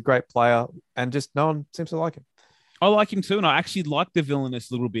think he's a great player, and just no one seems to like him. I like him too, and I actually like the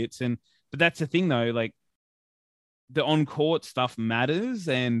villainous little bits. But that's the thing, though. Like the on-court stuff matters,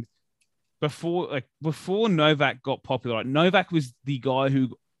 and before Novak got popular, like, Novak was the guy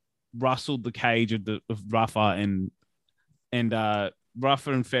who rustled the cage of Rafa and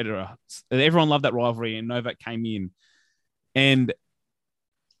Rafa and Federer. Everyone loved that rivalry, and Novak came in, and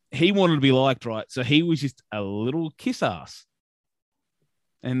he wanted to be liked, right? So he was just a little kiss ass.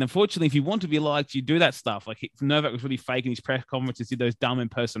 And unfortunately, if you want to be liked, you do that stuff. Like Novak was really fake in his press conferences, did those dumb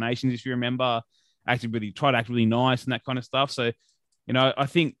impersonations, if you remember, tried to act really nice and that kind of stuff. So, I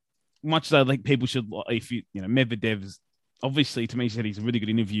think much as I think people should, Medvedev is obviously, to me, he said he's a really good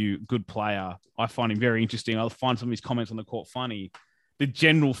interview, good player. I find him very interesting. I find some of his comments on the court funny. The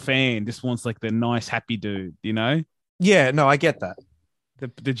general fan just wants like the nice, happy dude, Yeah, no, I get that.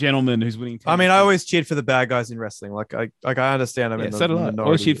 The gentleman who's winning. I mean, I always cheered for the bad guys in wrestling. Like I understand. So did I.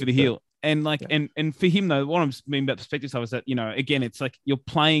 Always cheered for the heel. And like, and for him though, what I'm meaning about perspective stuff is that again, it's like you're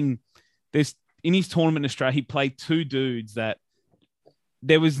playing. There's in his tournament in Australia, he played two dudes that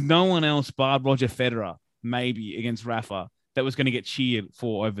there was no one else barred Roger Federer maybe against Rafa. that was going to get cheered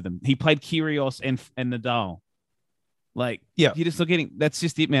for over them. He played Kyrgios and Nadal. Like, yeah, you're just not getting. That's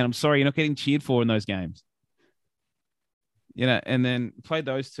just it, man. I'm sorry, you're not getting cheered for in those games. You know, and then played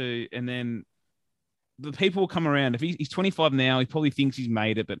those two, and then the people will come around. If he's 25 now, he probably thinks he's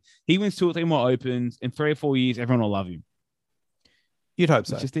made it, but he wins 2 or 3 more Opens in 3 or 4 years. Everyone will love him. You'd hope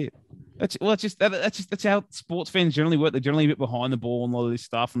so. That's just it. That's how sports fans generally work. They're generally a bit behind the ball and all of this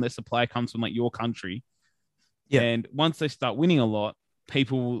stuff, unless the player comes from like your country. Yeah. And once they start winning a lot,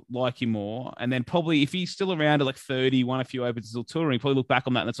 people like him more. And then probably if he's still around at like 30, won a few Opens, still touring, probably look back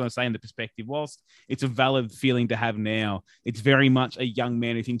on that. And that's what I'm saying. The perspective, whilst it's a valid feeling to have now, it's very much a young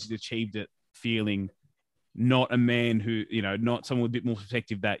man who thinks he's achieved it feeling, not a man who, you know, not someone with a bit more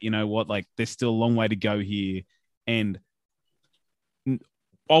perspective that, you know what, like there's still a long way to go here. And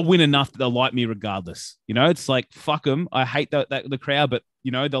I'll win enough that they'll like me regardless. You know, it's like, fuck them. I hate the crowd, but,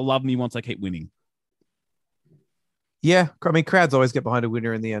 you know, they'll love me once I keep winning. Yeah, I mean, crowds always get behind a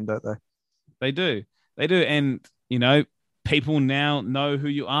winner in the end, don't they? They do. And, you know, people now know who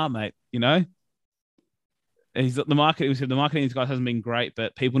you are, mate. You know, the marketing of these guys hasn't been great,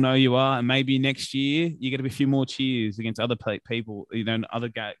 but people know who you are. And maybe next year you get a few more cheers against other people, you know, other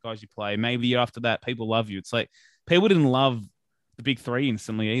guys you play. Maybe the year after that, people love you. It's like people didn't love the big three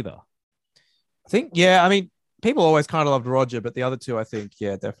instantly either. I think, yeah, I mean, people always kind of loved Roger, but the other two, I think,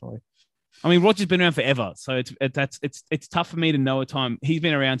 yeah, definitely. I mean, Roger's been around forever, so it's tough for me to know a time. He's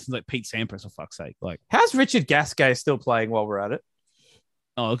been around since like Pete Sampras, for fuck's sake. Like, how's Richard Gasquet still playing while we're at it?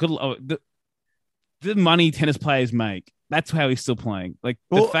 Oh, good. The money tennis players make. That's how he's still playing. Like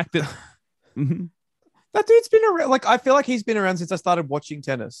the fact that that dude's been around. Like, I feel like he's been around since I started watching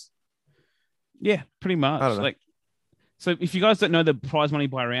tennis. Yeah, pretty much. I don't know. Like, so if you guys don't know the prize money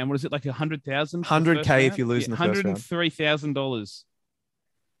by round, what is it, like 100,000? 100K if you lose in the first round. $103,000.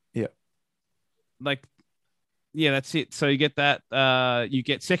 Yeah. Like, yeah, that's it. So you get that. You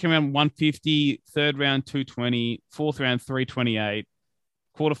get second round 150, third round 220, fourth round 328,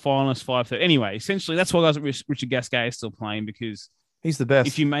 quarterfinals 530. Anyway, essentially that's why guys like Richard Gasquet is still playing, because he's the best.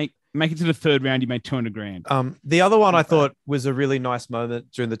 If you make it to the third round, you made $200,000. The other one I thought was a really nice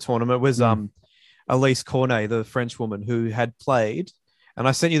moment during the tournament was Elise Cornet, the French woman who had played, and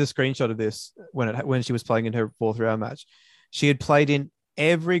I sent you the screenshot of this when she was playing in her fourth round match. She had played in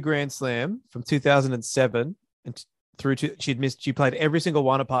every Grand Slam from 2007 and through to she played every single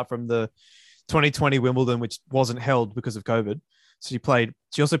one apart from the 2020 Wimbledon, which wasn't held because of COVID. So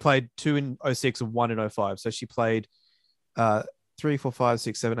she also played 2 in 06 and 1 in 05. So she played 3, 4, 5,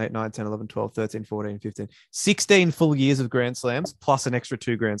 6, 7, 8, 9, 10, 11, 12, 13, 14, 15, 16 full years of Grand Slams plus an extra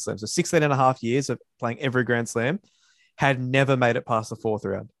 2 Grand Slams. So 16 and a half years of playing every Grand Slam, had never made it past the fourth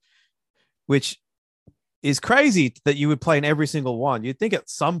round, which is crazy that you would play in every single one. You'd think at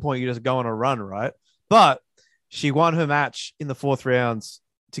some point you just go on a run, right? But she won her match in the fourth rounds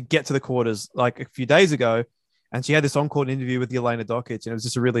to get to the quarters like a few days ago. And she had this on-court interview with Jelena Dokic, and it was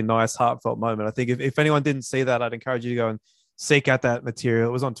just a really nice, heartfelt moment. I think if anyone didn't see that, I'd encourage you to go and seek out that material.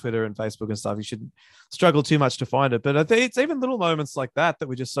 It was on Twitter and Facebook and stuff. You shouldn't struggle too much to find it. But I think it's even little moments like that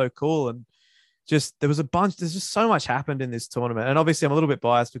were just so cool. And just there's just so much happened in this tournament. And obviously I'm a little bit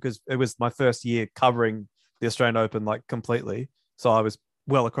biased because it was my first year covering the Australian Open like completely. So I was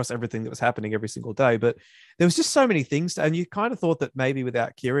well across everything that was happening every single day. But there was just so many things. And you kind of thought that maybe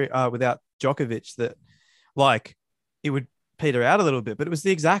without Djokovic that like it would peter out a little bit, but it was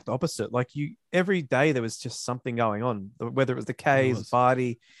the exact opposite. Like every day there was just something going on, whether it was the K's,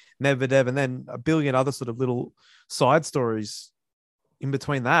 Vardy, Medvedev, and then a billion other sort of little side stories in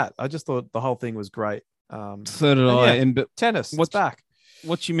between that. I just thought the whole thing was great. So did I. Yeah, but tennis, what's back?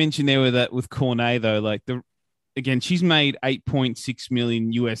 What you mentioned there with Cornet though, like she's made 8.6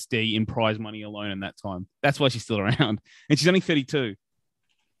 million USD in prize money alone in that time. That's why she's still around, and she's only 32.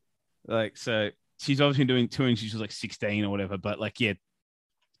 Like so. She's obviously doing touring. She was like 16 or whatever, but like, yeah,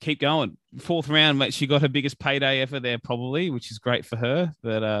 keep going. Fourth round, mate, she got her biggest payday ever there probably, which is great for her.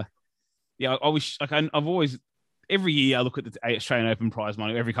 But yeah, I wish like I've always, every year I look at the Australian Open prize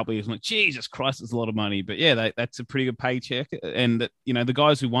money every couple of years. I'm like, Jesus Christ, it's a lot of money. But yeah, that's a pretty good paycheck. And that, you know, the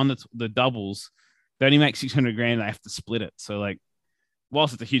guys who won the doubles, they only make $600,000. They have to split it. So like,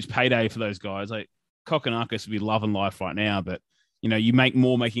 whilst it's a huge payday for those guys, like Kokkinakis would be loving life right now, but you know, you make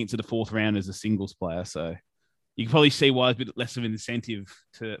more making it to the fourth round as a singles player. So you can probably see why there's a bit less of an incentive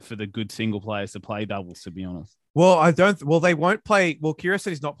for the good single players to play doubles, to be honest. Well, they won't play. Well, Kyrgios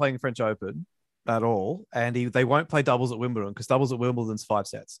said he's not playing French Open at all. And they won't play doubles at Wimbledon because doubles at Wimbledon's 5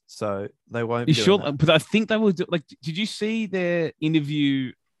 sets. So they won't. You sure? That. But I think they will do, like, did you see their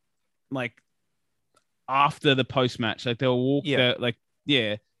interview, like, after the post-match? Like, they'll walk,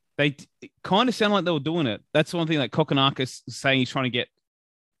 they they kind of sound like they were doing it. That's one thing that Kokonakis is saying. He's trying to get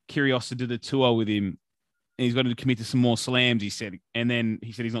Kyrgios to do the tour with him. And he's got to commit to some more slams, he said. And then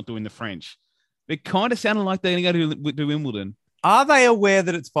he said he's not doing the French. It kind of sounded like they're going to go to Wimbledon. Are they aware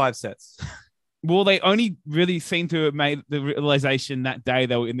that it's 5 sets? Well, they only really seem to have made the realization that day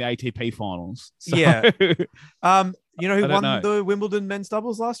they were in the ATP finals. So... Yeah. You know who won the Wimbledon men's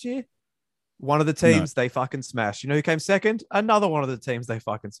doubles last year? One of the teams they fucking smashed. You know who came second? Another one of the teams they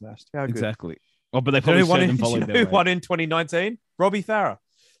fucking smashed. How good. Exactly. Oh, but they probably who won in 2019? Robbie Farah.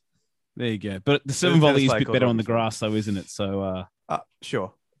 There you go. But the 7 volley is a bit better on the grass, though, isn't it? So,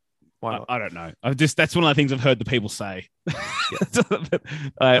 sure. Why not? I don't know. That's one of the things I've heard the people say. Tim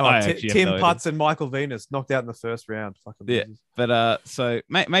Putz and Michael Venus knocked out in the first round. Fucking losers. But so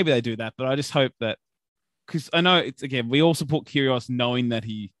maybe they do that. But I just hope that, because I know it's, again, we all support Kyrgios knowing that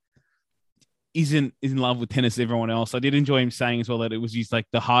he isn't in love with tennis as everyone else. I did enjoy him saying as well that it was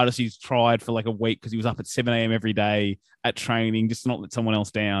the hardest he's tried for like a week because he was up at 7 a.m. every day at training just to not let someone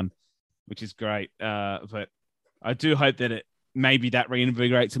else down, which is great. But I do hope that maybe that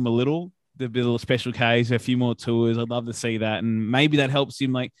reinvigorates him a little. The little special Ks, a few more tours. I'd love to see that. And maybe that helps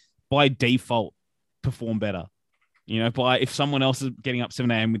him, like, by default, perform better. You know, if someone else is getting up 7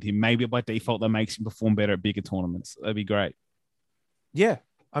 a.m. with him, maybe by default that makes him perform better at bigger tournaments. That'd be great. Yeah.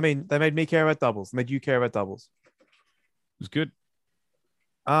 I mean, they made me care about doubles. They made you care about doubles. It was good.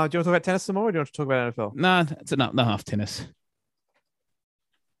 Do you want to talk about tennis some more, or do you want to talk about NFL? No, it's enough tennis.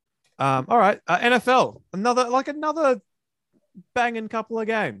 All right. NFL. Another banging couple of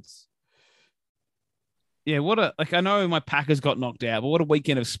games. Yeah, I know my Packers got knocked out, but what a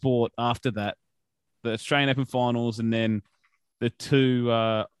weekend of sport after that. The Australian Open finals and then the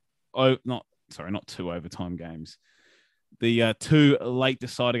not two overtime games. The 2 late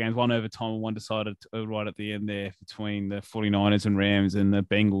decider games, one overtime and one decided right at the end there between the 49ers and Rams and the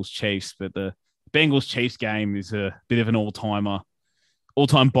Bengals Chiefs. But the Bengals Chiefs game is a bit of an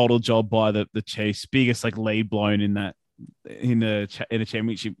all-time bottle job by the Chiefs. Biggest lead blown in the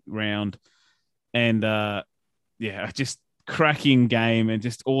championship round. And just cracking game and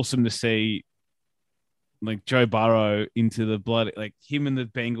just awesome to see Joe Burrow into the blood, him and the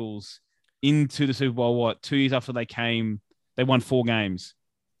Bengals into the Super Bowl. 2 years after they won 4 games.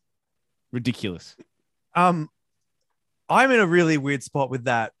 Ridiculous. I'm in a really weird spot with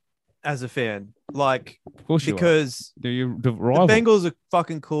that as a fan. Of course because the Bengals are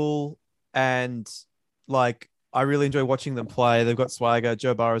fucking cool, and I really enjoy watching them play. They've got swagger.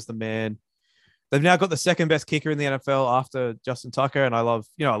 Joe Burrow's the man. They've now got the second best kicker in the NFL after Justin Tucker, and I love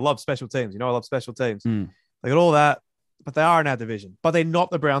special teams. I love special teams. They got all that, but they are in our division. But they're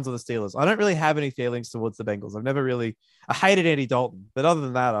not the Browns or the Steelers. I don't really have any feelings towards the Bengals. I hated Andy Dalton, but other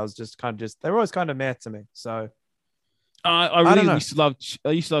than that, I was just they were always kind of meh to me. So I used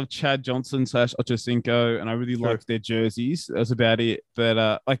to love Chad Johnson / Ochocinco, and I really liked their jerseys. That's about it.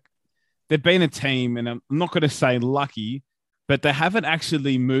 But they've been a team, and I'm not going to say lucky, but they haven't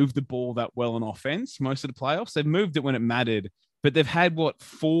actually moved the ball that well on offense most of the playoffs. They've moved it when it mattered, but they've had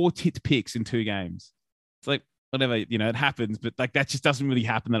 4 tipped picks in 2 games. It's whatever, it happens, but that just doesn't really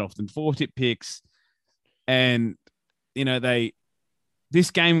happen that often. 4 tipped picks, and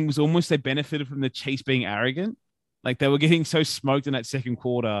this game was almost they benefited from the Chiefs being arrogant. They were getting so smoked in that second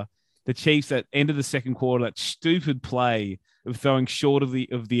quarter. The Chiefs at end of the second quarter, that stupid play of throwing short of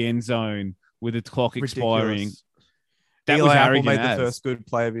the end zone with the clock expiring. That Eli was Apple arrogant. Made the first good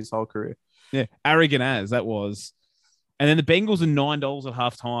play of his whole career. Yeah, arrogant as that was. And then the Bengals are $9 at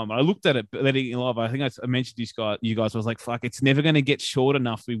halftime. I looked at it, letting it live. I think I mentioned you guys. I was like, "Fuck, it's never going to get short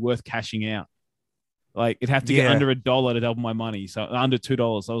enough to be worth cashing out. It'd have to get under $1 to double my money, so under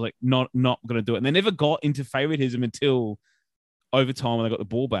 $2." So I was like, not going to do it. And they never got into favoritism until overtime when they got the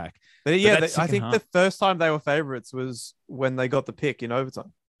ball back. But I think the first time they were favorites was when they got the pick in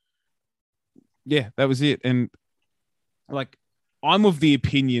overtime. Yeah, that was it. And I'm of the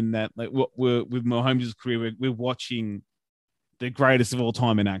opinion that what we're with Mahomes' career, we're watching the greatest of all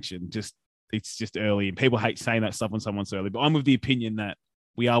time in action. It's just early, and people hate saying that stuff when someone's early. But I'm of the opinion that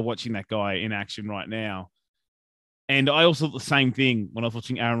we are watching that guy in action right now. And I also thought the same thing when I was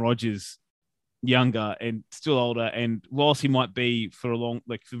watching Aaron Rodgers, younger and still older. And whilst he might be for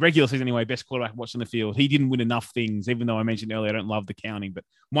the regular season anyway, best quarterback watching the field, he didn't win enough things. Even though I mentioned earlier, I don't love the counting, but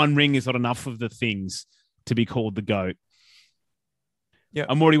 1 ring is not enough of the things to be called the GOAT. Yeah,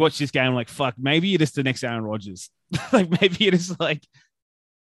 I'm already watching this game. Fuck, maybe you're just the next Aaron Rodgers. Maybe you're just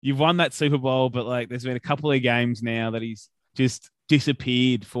you've won that Super Bowl, but there's been a couple of games now that he's just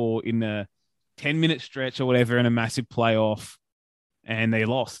disappeared for in a 10-minute stretch or whatever in a massive playoff, and they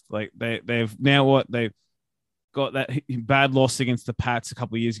lost. They've now what they've got that bad loss against the Pats a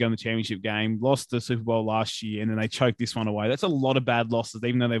couple of years ago in the championship game, lost the Super Bowl last year, and then they choked this one away. That's a lot of bad losses,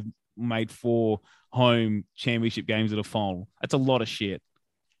 even though they've made 4 home championship games at a final. That's a lot of shit.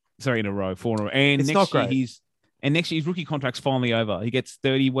 Sorry, in a row, 4 in a row. And next year his rookie contract's finally over. He gets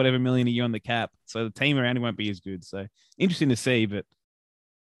 30 whatever million a year on the cap. So the team around him won't be as good. So interesting to see, but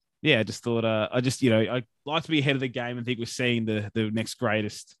yeah, I just thought I like to be ahead of the game and think we're seeing the next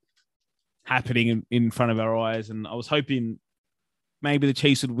greatest happening in front of our eyes. And I was hoping maybe the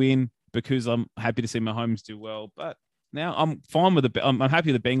Chiefs would win because I'm happy to see Mahomes do well. But now I'm fine with I'm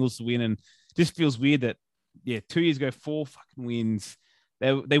happy the Bengals to win, and just feels weird that 2 years ago 4 fucking wins.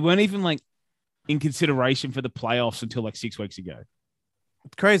 They weren't even like in consideration for the playoffs until like 6 weeks ago.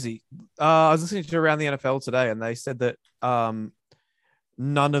 Crazy. I was listening to Around the NFL today, and they said that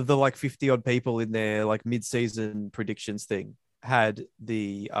none of the like 50 odd people in their like mid-season predictions thing had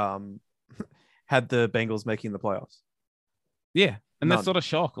the Bengals making the playoffs. Yeah, and None. That's not a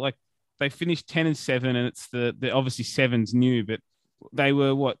shock. Like they finished 10-7, and it's the obviously 7's new, but they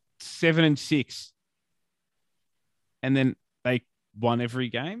were 7-6, and then they won every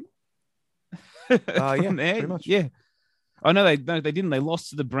game. Pretty much. Yeah. I know they didn't. They lost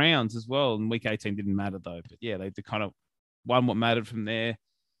to the Browns as well, and week 18 didn't matter though. But yeah, they kind of won what mattered from there.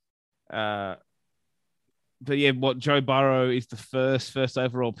 But yeah, Joe Burrow is the first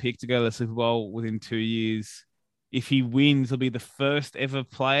overall pick to go to the Super Bowl within 2 years. If he wins, he'll be the first ever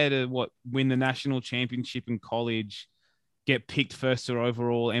player to win the national championship in college, get picked first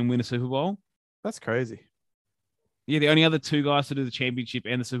overall, and win a Super Bowl. That's crazy. Yeah, the only other 2 guys to do the championship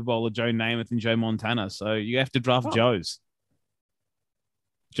and the Super Bowl are Joe Namath and Joe Montana. So you have to draft Joes.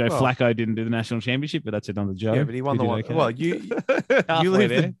 Flacco didn't do the national championship, but that's another Joe. Yeah, but he won the one. Okay. Well, you leave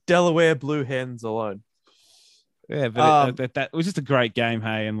the Delaware Blue Hens alone. Yeah, but that was just a great game,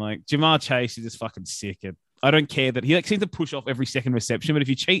 hey. And like Jamar Chase is just fucking sick. And I don't care that he seems to push off every second reception, but if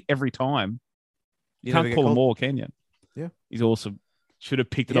you cheat every time, you can't call him more, can you? Yeah, he's awesome. Should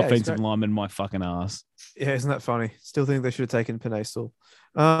have picked an offensive lineman, my fucking ass. Yeah, isn't that funny? Still think they should have taken Penei Sewell.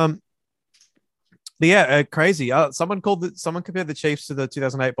 But yeah, crazy. Someone compared the Chiefs to the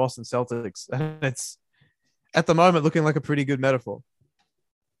 2008 Boston Celtics, and it's at the moment looking like a pretty good metaphor.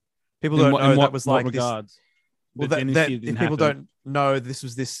 People don't know that was like regards? Well, if people don't know this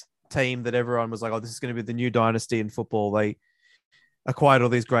was this team that everyone was like, oh, this is going to be the new dynasty in football. They acquired all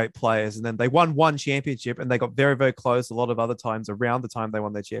these great players, and then they won one championship, and they got very, very close a lot of other times around the time they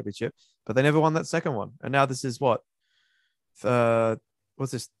won their championship, but they never won that second one. And now this is what's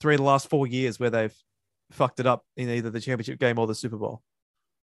this 3 of the last 4 years where they've fucked it up in either the championship game or the Super Bowl.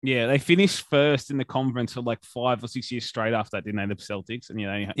 Yeah, they finished first in the conference for like 5 or 6 years straight after that, didn't they? The Celtics,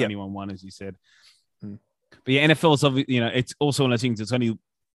 and only won one, as you said. Mm. But yeah, NFL is obviously, it's also one of those things. It's only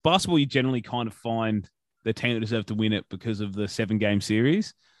basketball. You generally kind of find the team that deserve to win it because of the 7-game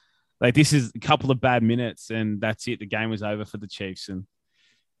series. Like this is a couple of bad minutes, and that's it. The game was over for the Chiefs. And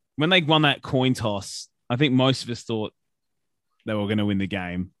when they won that coin toss, I think most of us thought they were going to win the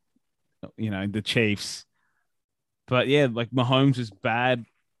game. The Chiefs. But yeah, like Mahomes was bad.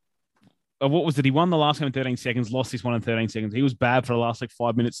 What was it? He won the last game in 13 seconds, lost this one in 13 seconds. He was bad for the last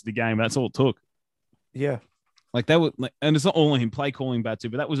 5 minutes of the game. That's all it took. Yeah. Like they were, and it's not all on him, play calling bad too,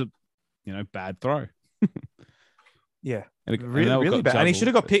 but that was a, bad throw. Yeah. And really bad. And he should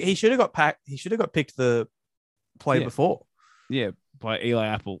have got picked. He should have got picked the play before. Yeah. By Eli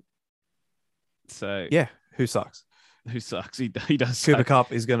Apple. So yeah. Who sucks? He does. Cooper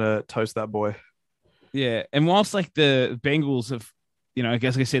Kupp is going to toast that boy. Yeah. And whilst like the Bengals have, I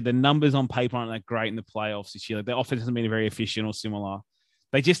guess like I said, the numbers on paper aren't that great in the playoffs this year. Like, their offense hasn't been very efficient or similar.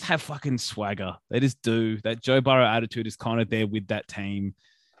 They just have fucking swagger. They just do. That Joe Burrow attitude is kind of there with that team.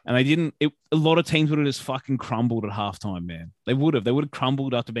 And they didn't, a lot of teams would have just fucking crumbled at halftime, man. They would have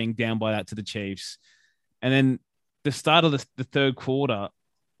crumbled after being down by that to the Chiefs. And then the start of the third quarter,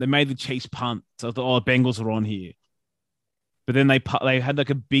 they made the Chiefs punt. So I thought, the Bengals are on here. But then they had like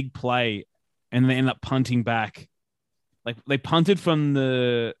a big play, and they ended up punting back. Like they punted from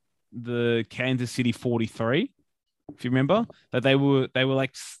the Kansas City 43, if you remember. That they were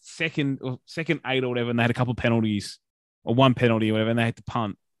like second 8 or whatever, and they had a couple of penalties, or one penalty or whatever, and they had to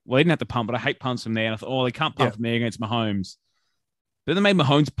punt. Well, they didn't have to punt, but I hate punts from there. And I thought, they can't punt from there against Mahomes. But then they made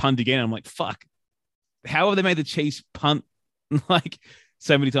Mahomes punt again. I'm like, fuck. How have they made the Chiefs punt like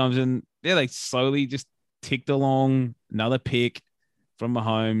so many times? And yeah, they slowly just ticked along. Another pick from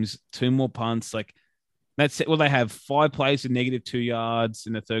Mahomes, 2 more punts. Like that's it. Well, they have 5 plays with -2 yards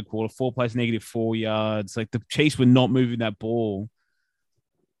in the third quarter, 4 plays -4 yards. Like the Chiefs were not moving that ball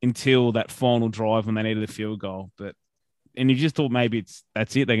until that final drive when they needed a field goal. But And you just thought maybe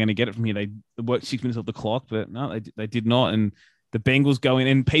that's it. They're going to get it from here. They worked 6 minutes off the clock, but no, they did not. And the Bengals go in,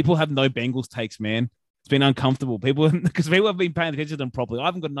 and people have no Bengals takes, man. It's been uncomfortable. Because people have been paying attention to them properly. I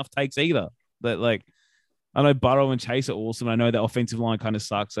haven't got enough takes either. But like, I know Burrow and Chase are awesome. I know the offensive line kind of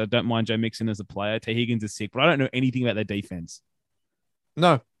sucks. I don't mind Joe Mixon as a player. T. Higgins is sick, but I don't know anything about their defense.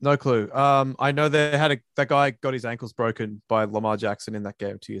 No clue. I know they had that guy got his ankles broken by Lamar Jackson in that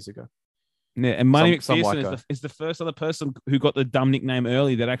game 2 years ago. Yeah, and Money McPherson is the first other person who got the dumb nickname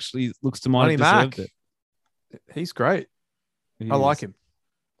early that actually looks to Money Mac. It. He's great. I like him.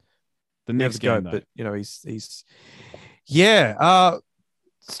 The next game, but he's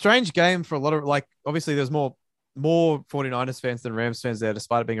strange game for a lot of, like, obviously there's more 49ers fans than Rams fans there,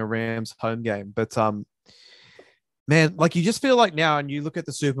 despite it being a Rams home game. But man, like, you just feel like now, and you look at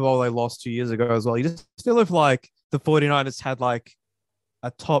the Super Bowl they lost 2 years ago as well, you just feel like the 49ers had like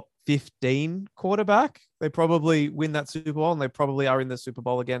a top 15 quarterback. They probably win that Super Bowl, and they probably are in the Super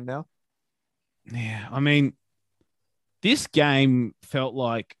Bowl again now. Yeah, I mean, this game felt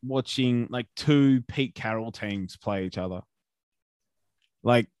like watching like two Pete Carroll teams play each other.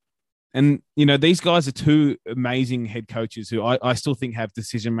 Like, and these guys are two amazing head coaches who I still think have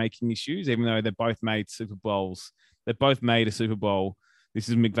decision-making issues, even though they both made Super Bowls. They both made a Super Bowl. This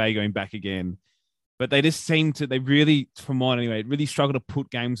is McVay going back again. But they just seem to, they really, from mine anyway, really struggle to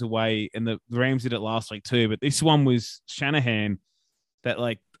put games away. And the Rams did it last week too. But this one was Shanahan that,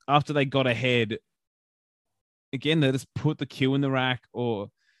 like, after they got ahead, again, they just put the cue in the rack,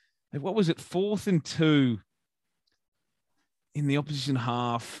 or what was it, 4th and 2 in the opposition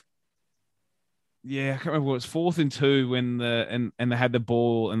half. Yeah, I can't remember what it was, 4th and 2 when and they had the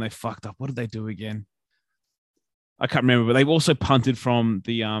ball and they fucked up. What did they do again? I can't remember, but they've also punted from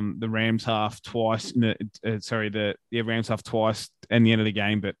the Rams half twice. The Rams half twice in the end of the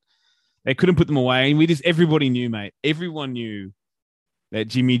game, but they couldn't put them away. And everybody knew, mate. Everyone knew that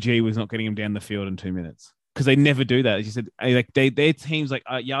Jimmy G was not getting him down the field in 2 minutes, because they never do that. As you said, like their teams, like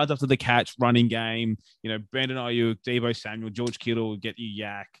yards after the catch, running game. Brandon Ayuk, Deebo Samuel, George Kittle will get you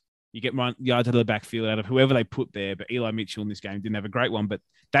yak. You get yards out of the backfield out of whoever they put there. But Eli Mitchell in this game didn't have a great one, but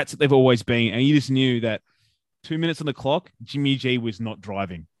that's what they've always been. And you just knew that 2 minutes on the clock, Jimmy G was not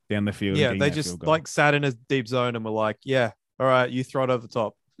driving down the field. Yeah, they just like sat in a deep zone and were like, yeah, all right, you throw it over the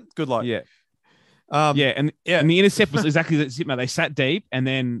top. Good luck. Yeah. And the intercept was exactly that, mate. They sat deep, and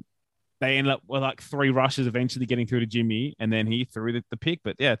then they ended up with like 3 rushes eventually getting through to Jimmy, and then he threw the pick.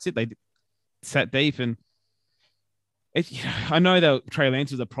 But yeah, that's it. They sat deep, and I know that Trey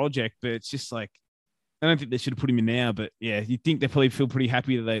Lance was a project, but it's just like, I don't think they should have put him in now. But yeah, you think they probably feel pretty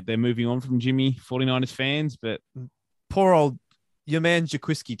happy that they're moving on from Jimmy, 49ers fans. But poor old your man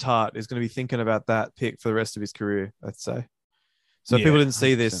Jaquiski Tart is going to be thinking about that pick for the rest of his career, I'd say. So if people didn't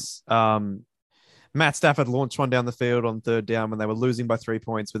see 100%. This, Matt Stafford launched one down the field on 3rd down when they were losing by 3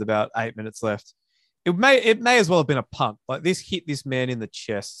 points with about 8 minutes left. It may as well have been a punt. Like, this hit this man in the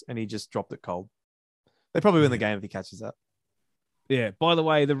chest and he just dropped it cold. They probably win the game if he catches that. Yeah. By the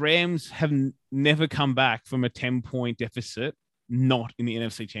way, the Rams have never come back from a 10-point deficit, not in the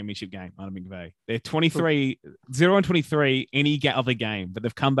NFC Championship game under McVay. They're 0-23 any other game, but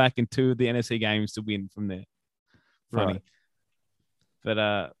they've come back in 2 of the NFC games to win from there. Funny. Right. But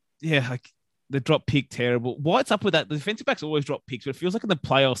like, the drop pick, terrible. What's up with that? The defensive backs always drop picks, but it feels like in the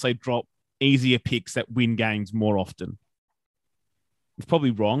playoffs they drop easier picks that win games more often. It's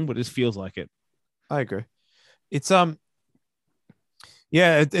probably wrong, but it just feels like it. I agree. It's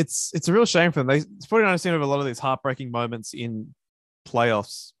it's a real shame for them. They 49ers seem to have a lot of these heartbreaking moments in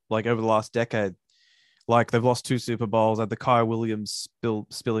playoffs, like over the last decade. Like, they've lost 2 Super Bowls, had the Kyle Williams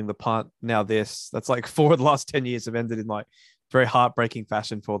spilling the punt. Now that's like 4 of the last 10 years have ended in like very heartbreaking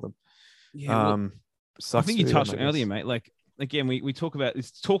fashion for them. Yeah, I think you touched on earlier, mate. Like, again, we talk about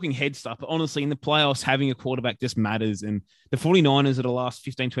this talking head stuff, but honestly, in the playoffs, having a quarterback just matters. And the 49ers of the last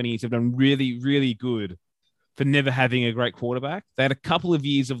 15, 20 years have done really, really good for never having a great quarterback. They had a couple of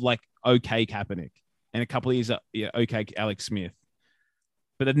years of like okay Kaepernick and a couple of years of okay Alex Smith,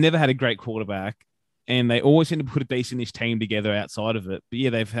 but they've never had a great quarterback. And they always seem to put a decentish team together outside of it. But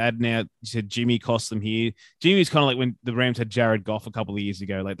yeah, they've had now, you said Jimmy cost them here. Jimmy's kind of like when the Rams had Jared Goff a couple of years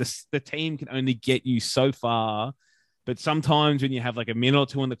ago. Like, the team can only get you so far. But sometimes when you have like a minute or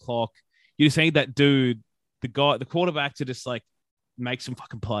 2 on the clock, you just need that dude, the quarterback, to just like make some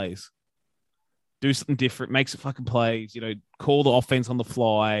fucking plays. Do something different, make some fucking plays, call the offense on the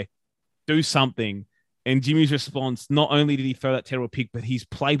fly, do something. And Jimmy's response, not only did he throw that terrible pick, but his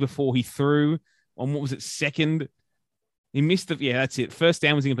play before he threw on, what was it, second? He missed that's it. First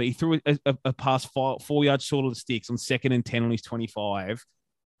down was incomplete. He threw a pass 4 yards short of the sticks on 2nd and 10 on his 25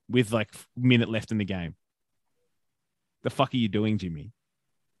 with like a minute left in the game. the fuck are you doing, Jimmy?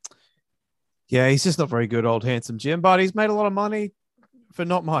 Yeah, he's just not very good, old handsome Jim, but he's made a lot of money for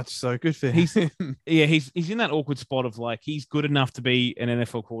not much, so good for him. He's in that awkward spot of like, he's good enough to be an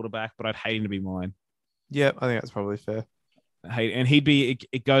NFL quarterback, but I'd hate him to be mine. Yeah, I think that's probably fair. And he'd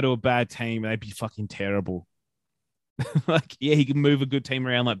go to a bad team and they'd be fucking terrible. Like, yeah, he can move a good team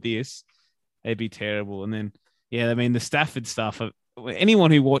around like this. It'd be terrible. And then, yeah, I mean, the Stafford stuff,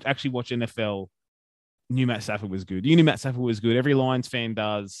 anyone who actually watched NFL knew Matt Stafford was good. You knew Matt Stafford was good. Every Lions fan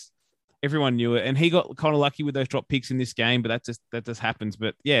does. Everyone knew it. And he got kind of lucky with those drop picks in this game, but that just happens.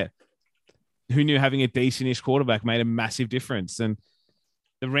 But yeah, who knew having a decent-ish quarterback made a massive difference? And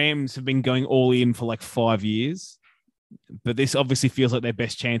the Rams have been going all in for like 5 years, but this obviously feels like their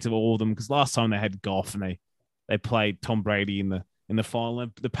best chance of all of them, because last time they had Goff and they played Tom Brady in the final.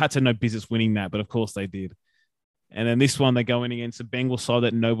 The Pats had no business winning that, but of course they did. And then this one, they're going against a Bengals side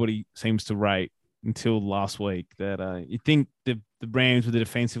that nobody seems to rate until last week. That you think the Rams with the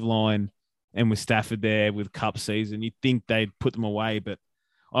defensive line and with Stafford there with Cup season, you'd think they'd put them away, but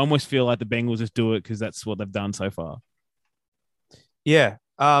I almost feel like the Bengals just do it because that's what they've done so far. Yeah.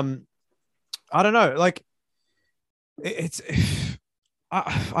 I don't know. Like, it's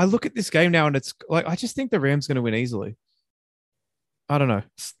I look at this game now and it's like, I just think the Rams going to win easily. I don't know.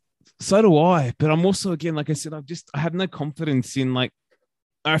 So do I, but I'm also, again, like I said, I have no confidence in, like,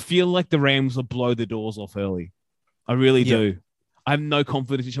 I feel like the Rams will blow the doors off early. I really do. I have no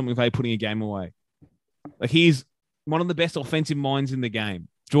confidence in Sean McVay putting a game away. Like, he's one of the best offensive minds in the game.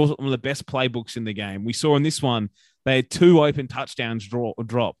 Draws up one of the best playbooks in the game. We saw in this one, they had 2 open touchdowns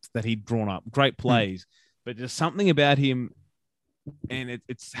dropped that he'd drawn up. Great plays. But there's something about him, and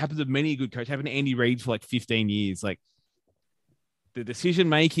it's happened to many good coaches. Happened to Andy Reid for like 15 years. Like, the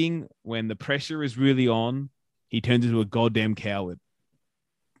decision-making, when the pressure is really on, he turns into a goddamn coward.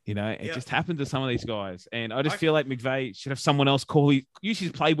 You know, it just happened to some of these guys. And I just feel like McVay should have someone else use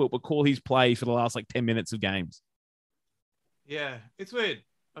his playbook, but call his play for the last like 10 minutes of games. Yeah, it's weird.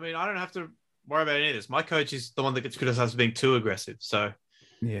 I mean, I don't have to worry about any of this. My coach is the one that gets criticized for being too aggressive. So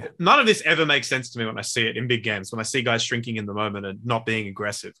yeah, none of this ever makes sense to me when I see it in big games, when I see guys shrinking in the moment and not being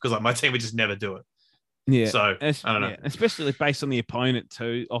aggressive, because like my team would just never do it. Yeah. So I don't know. Yeah. Especially based on the opponent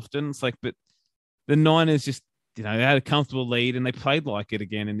too, often. It's like, but the Niners just, you know, they had a comfortable lead and they played like it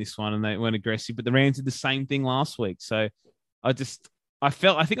again in this one and they weren't aggressive, but the Rams did the same thing last week. So I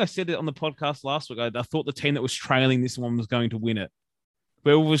think I said it on the podcast last week. I thought the team that was trailing this one was going to win it.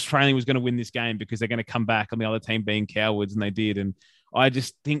 Whoever was trailing was going to win this game because they're going to come back on the other team being cowards, and they did. And I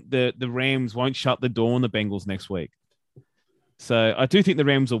just think the Rams won't shut the door on the Bengals next week. So I do think the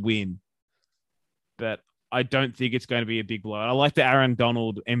Rams will win, but I don't think it's going to be a big blow. I like the Aaron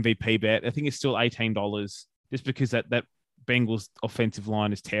Donald MVP bet. I think it's still $18 just because that Bengals offensive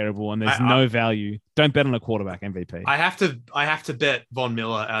line is terrible and there's no value. Don't bet on a quarterback MVP. I have to bet Von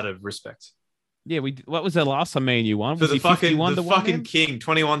Miller out of respect. Yeah, what was the last time me and you won? For the fucking king,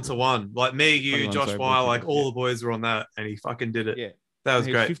 21-1. Like me, you, Josh Weil, like all the boys were on that, and he fucking did it. Yeah, that was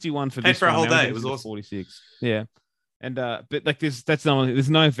great. 51 for this for a whole day. It was awesome. 46. Yeah, and but like there's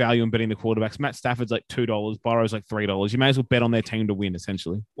no value in betting the quarterbacks. Matt Stafford's like $2, Burrow's like $3. You may as well bet on their team to win.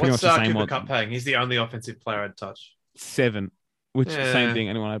 Essentially, what's Cooper Kupp paying? He's the only offensive player I'd touch. 7, which is the same thing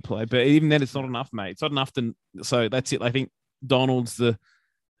anyone I'd play. But even then, it's not enough, mate. It's not enough to. So that's it. I think Donald's the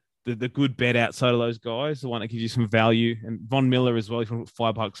good bet outside of those guys, the one that gives you some value. And Von Miller as well, if you want to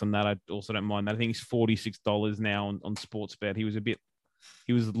put $5 on that, I also don't mind that. I think he's $46 now on Sportsbet.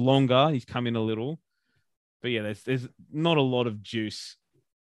 He was longer. He's come in a little. But yeah, there's not a lot of juice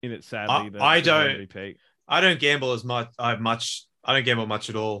in it, sadly. I don't gamble as much. I don't gamble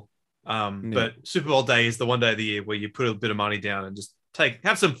much at all. But Super Bowl day is the one day of the year where you put a bit of money down and just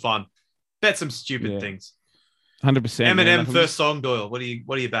have some fun. Bet some stupid things. 100%. Eminem first song, Doyle. What are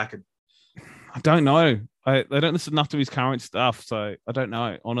you backing? I don't know. I don't listen enough to his current stuff, so I don't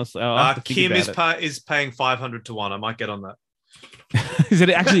know. Honestly, Kim is paying 500 to 1. I might get on that. Is it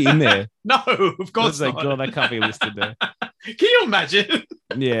actually in there? No, of course not. God, that can't be listed there. Can you imagine?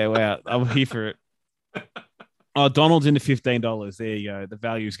 Yeah, wow. I'm here for it. Oh, Donald's into $15. There you go. The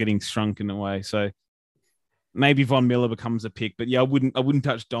value is getting shrunken away. So maybe Von Miller becomes a pick, but yeah, I wouldn't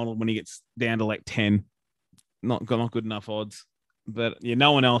touch Donald when he gets down to like 10. Not good enough odds. But yeah,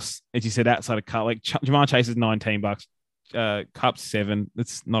 no one else, as you said, outside of Cup. Like Jamar Chase is $19. Cup's $7.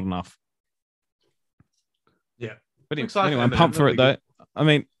 It's not enough. Yeah. But anyway, I'm pumped for it though. I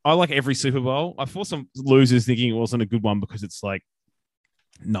mean, I like every Super Bowl. I saw some losers thinking it wasn't a good one because it's like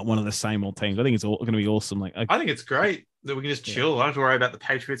not one of the same old teams. I think it's all going to be awesome. Like I think it's great that we can just chill. I don't have to worry about the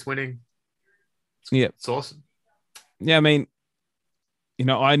Patriots winning. It's awesome. Yeah, I mean,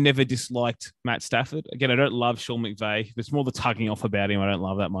 I never disliked Matt Stafford. Again, I don't love Sean McVay. It's more the tugging off about him. I don't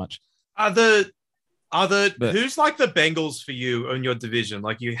love that much. Who's like the Bengals for you in your division?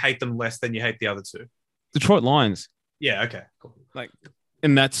 Like you hate them less than you hate the other two? Detroit Lions. Yeah. Okay. Cool.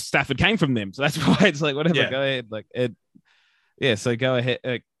 And that's Stafford came from them, so that's why it's like whatever. Yeah. Go ahead. So go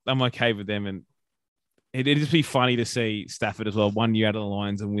ahead. I'm okay with them, and it'd just be funny to see Stafford as well 1 year out of the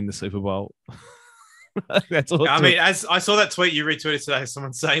Lions and win the Super Bowl. That's all. As I saw that tweet you retweeted today,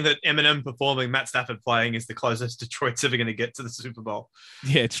 someone saying that Eminem performing, Matt Stafford playing is the closest Detroit's ever going to get to the Super Bowl.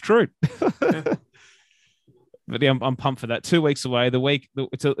 Yeah, it's true. But yeah, I'm pumped for that. 2 weeks away.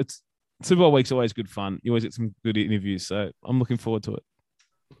 It's Super Bowl week's always good fun. You always get some good interviews, so I'm looking forward to it.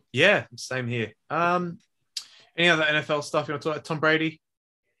 Yeah, same here. Any other NFL stuff you want to talk about? Tom Brady?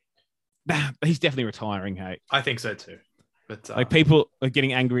 He's definitely retiring. Hey, I think so too. But people are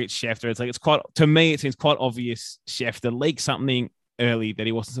getting angry at Schefter. It's like to me, it seems quite obvious Schefter leaked something early that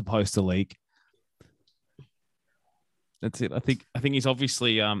he wasn't supposed to leak. That's it. I think he's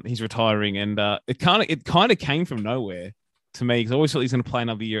obviously he's retiring, and it kind of came from nowhere to me because I always thought he's going to play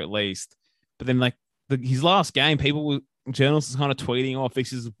another year at least. But then his last game, journalists kind of tweeting, "Oh, if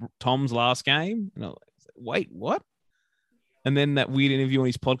this is Tom's last game," and I was like, wait, what? And then that weird interview on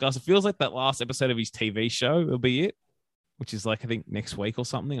his podcast. It feels like that last episode of his TV show will be it, which is I think next week or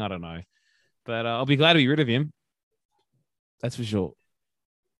something. I don't know, but I'll be glad to be rid of him. That's for sure.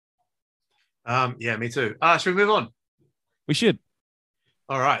 Yeah, me too. Should we move on? We should.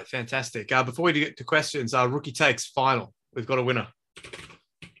 All right, fantastic. Before we get to questions, rookie takes final. We've got a winner.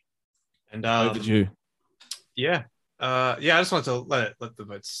 And overdue. Yeah. I just wanted to let the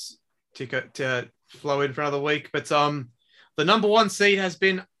votes flow in for another week. But the number one seed has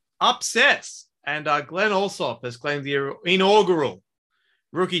been upset. And Glenn Alsop has claimed the inaugural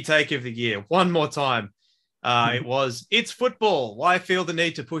rookie take of the year. One more time. It was, it's football. Why feel the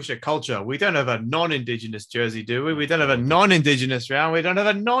need to push a culture? We don't have a non-Indigenous jersey, do we? We don't have a non-Indigenous round. We don't have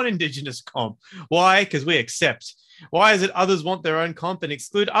a non-Indigenous comp. Why? Because we accept. Why is it others want their own comp and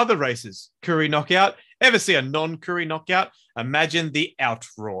exclude other races? Curry knockout. Ever see a non-Curry knockout? Imagine the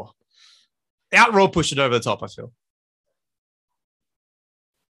outroar. Outroar pushed it over the top, I feel.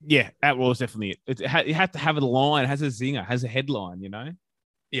 Yeah, outroar is definitely it. You have to have a line. It has a zinger. Has a headline,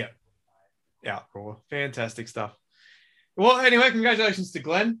 Yeah. Outroar. Fantastic stuff. Well, anyway, congratulations to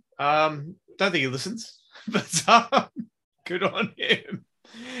Glenn. Don't think he listens, but good on him.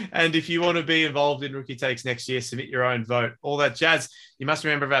 And if you want to be involved in Rookie Takes next year, submit your own vote, all that jazz. You must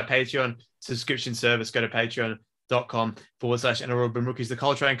remember about Patreon subscription service. Go to patreon.com/NRL Boom Rookies. The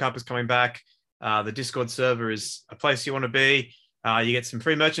Coltrane Cup is coming back. The Discord server is a place you want to be. You get some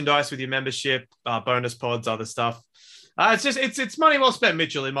free merchandise with your membership, bonus pods, other stuff. It's money well spent,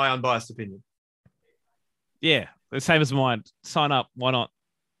 Mitchell, in my unbiased opinion. Yeah, the same as mine. Sign up. Why not?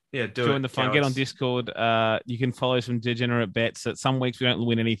 Yeah, join the fun. Cowards. Get on Discord. You can follow some degenerate bets. That some weeks we don't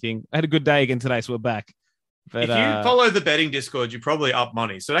win anything. I had a good day again today, so we're back. But, if you follow the betting Discord, you probably up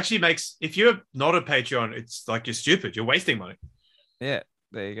money. So it actually makes, if you're not a Patreon, it's like you're stupid. You're wasting money. Yeah,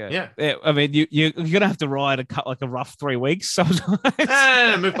 there you go. Yeah. I mean, you're gonna have to ride a rough 3 weeks sometimes.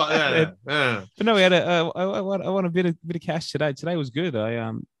 Move on. But no, we had I want a bit of cash today. Today was good.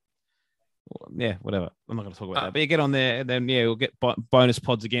 Yeah, whatever. I'm not going to talk about that. But you get on there, and then we'll get bonus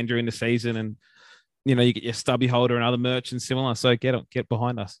pods again during the season, and you get your stubby holder and other merch and similar. So get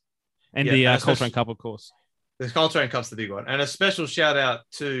behind us, and the Coltrane Cup, of course. The Coltrane Cup's the big one, and a special shout out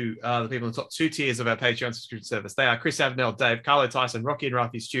to the people in the top 2 tiers of our Patreon subscription service. They are Chris Avenell, Dave, Carlo Tyson, Rocky and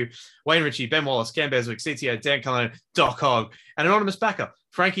Rafi Stew, Wayne Ritchie, Ben Wallace, Cam Beswick, CTO, Dan Cullen, Doc Hogg, an anonymous backer: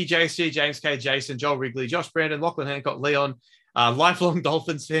 Frankie JSG, James K, Jason, Joel Wrigley, Josh Brandon, Lachlan Hancock, Leon. Lifelong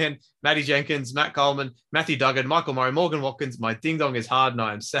Dolphins fan, Matty Jenkins, Matt Coleman, Matthew Duggan, Michael Murray, Morgan Watkins, My Ding Dong is Hard and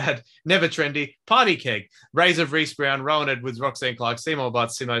I Am Sad, Never Trendy, Party Keg, Razor Reese Brown, Rowan Edwards, Roxanne Clark, Seymour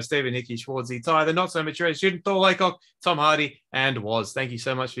Butts, Simo, Stephen Hickey, Schwartzy, Ty, the Not So Mature Student, Thor Laycock, Tom Hardy, and Woz. Thank you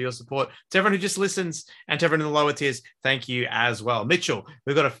so much for your support. To everyone who just listens and to everyone in the lower tiers, thank you as well. Mitchell,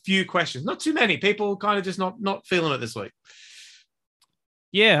 we've got a few questions. Not too many. People kind of just not feeling it this week.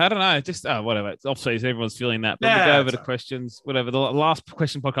 Yeah, I don't know. Just whatever. It's off-season. Everyone's feeling that. But we'll go over the questions. Whatever. The last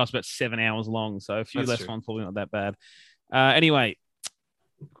question podcast was about 7 hours long, so a few less ones probably not that bad. Anyway,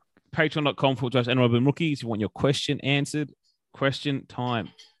 patreon.com/NRL Boom Rookies. If you want your question answered, question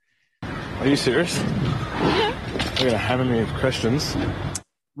time. Are you serious? Yeah. We're going to hammer me with questions.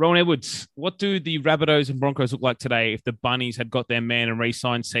 Rowan Edwards, what do the Rabbitohs and Broncos look like today if the Bunnies had got their man and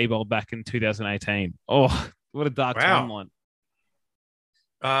re-signed Seabold back in 2018? Oh, what a dark timeline.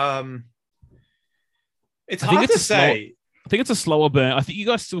 It's hard to say. I think it's a slower burn. I think you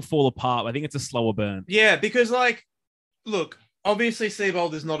guys still fall apart. I think it's a slower burn. Yeah, because look, obviously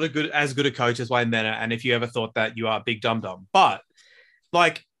Seabold is not as good a coach as Wayne Bennett, and if you ever thought that, you are big dum-dum. But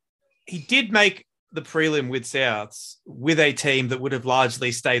like, he did make the prelim with Souths with a team that would have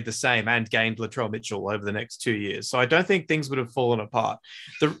largely stayed the same and gained Latrell Mitchell over the next 2 years. So I don't think things would have fallen apart.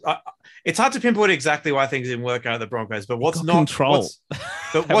 It's hard to pinpoint exactly why things didn't work out at the Broncos, but what's inarguable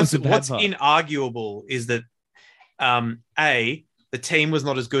is that A, the team was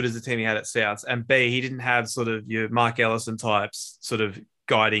not as good as the team he had at Souths, and B, he didn't have sort of your Mark Ellison types sort of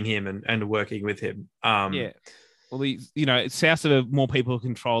guiding him and working with him. Yeah. Well, Souths had more people in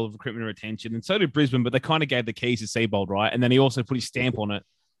control of recruitment and retention, and so did Brisbane, but they kind of gave the keys to Seabold, right? And then he also put his stamp on it.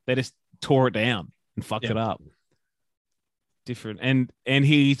 They just tore it down and fucked it up. Different. And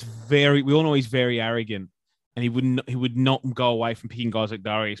he's we all know he's very arrogant, and he would not go away from picking guys like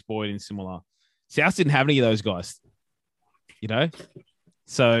Darius Boyd and similar. Souths didn't have any of those guys,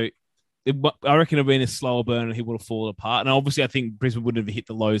 So I reckon it would have been a slower burn and he would have fallen apart. And obviously, I think Brisbane wouldn't have hit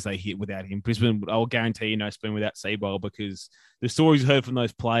the lows they hit without him. Brisbane, I will guarantee spin without Seabold, because the stories heard from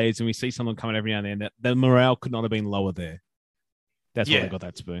those players, and we see someone coming every now and then, that the morale could not have been lower there. That's why they got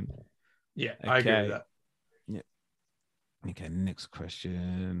that spoon. Yeah, okay. I agree with that. Yeah. Okay, next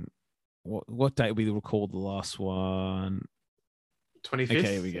question. What date we recalled the last one? 25th.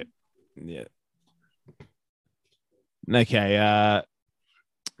 Okay, here we go. Yeah. Okay,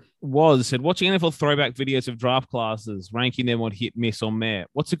 said, watching NFL throwback videos of draft classes, ranking them on hit, miss, or meh.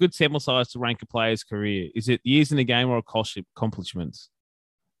 What's a good sample size to rank a player's career? Is it years in the game or accomplishments?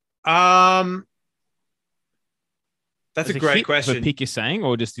 That's a great question. The pick you're saying,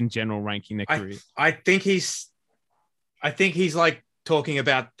 or just in general ranking their career? I think he's like talking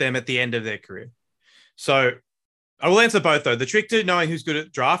about them at the end of their career. So I will answer both, though. The trick to knowing who's good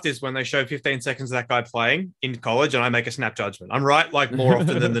at draft is when they show 15 seconds of that guy playing in college, and I make a snap judgment. I'm right, like, more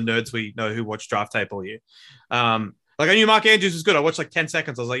often than the nerds we know who watch draft tape all year. Like, I knew Mark Andrews was good. I watched like 10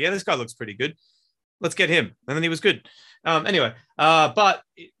 seconds. I was like, yeah, this guy looks pretty good. Let's get him. And then he was good. Anyway, but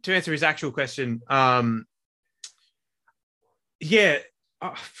to answer his actual question,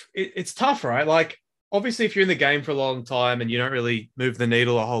 it's tough, right? Like, obviously, if you're in the game for a long time and you don't really move the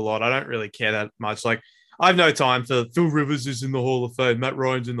needle a whole lot, I don't really care that much. Like, I have no time for Phil Rivers is in the Hall of Fame, Matt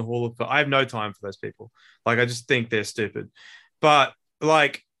Ryan's in the Hall of Fame. I have no time for those people. Like, I just think they're stupid. But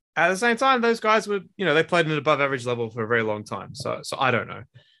like, at the same time, those guys were, they played at an above average level for a very long time. So I don't know.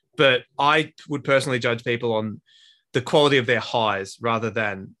 But I would personally judge people on the quality of their highs rather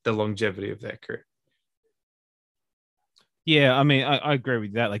than the longevity of their career. Yeah, I mean, I agree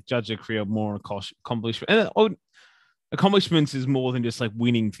with that. Like, judge a career more on accomplishment. And accomplishments is more than just like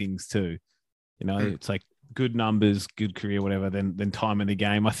winning things too. It's like good numbers, good career, whatever, than time in the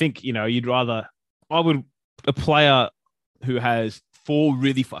game. I think, a player who has 4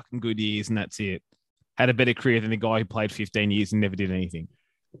 really fucking good years and that's it, had a better career than the guy who played 15 years and never did anything.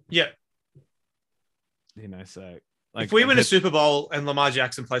 Yeah. So like, if we win a Super Bowl and Lamar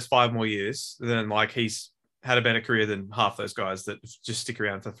Jackson plays 5 more years, then like he's had a better career than half those guys that just stick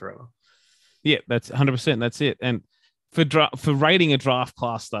around for forever. Yeah, that's 100%. That's it. And for rating a draft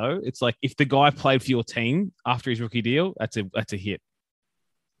class, though, it's like if the guy played for your team after his rookie deal, that's a hit.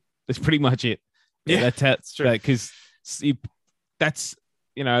 That's pretty much it. Yeah, that's true. Because that's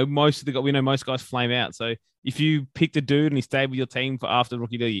most guys flame out. So if you picked a dude and he stayed with your team for after the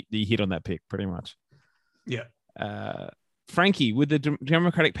rookie deal, you hit on that pick pretty much. Yeah. Frankie, with the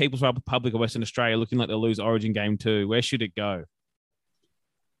Democratic People's Republic of Western Australia looking like they'll lose Origin Game 2, where should it go?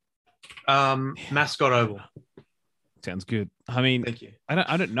 Mascot Oval. Sounds good. I mean, thank you.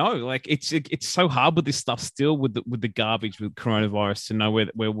 I don't know. Like, it's so hard with this stuff still with the garbage with coronavirus to know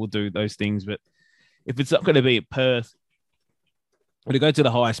where we'll do those things. But if it's not going to be at Perth, or to go to the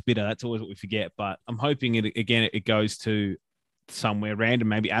highest bidder, that's always what we forget. But I'm hoping it goes to somewhere random,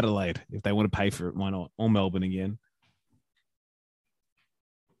 maybe Adelaide if they want to pay for it. Why not? Or Melbourne again.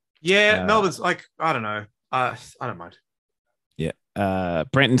 Yeah, Melbourne's like, I don't know. I don't mind. Yeah.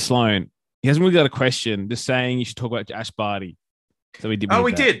 Brenton Sloan. He hasn't really got a question. Just saying you should talk about Ash Barty. So we did.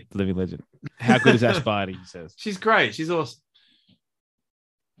 We did. Living legend. How good is Ash Barty? He says she's great. She's awesome.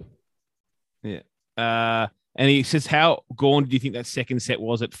 Yeah. And he says, how gone do you think that second set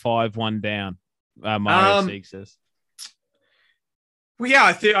was at 5-1 down? Mario Sieg says. Well,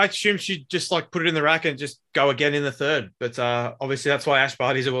 yeah, I assume she'd just like put it in the rack and just go again in the third. But obviously that's why Ash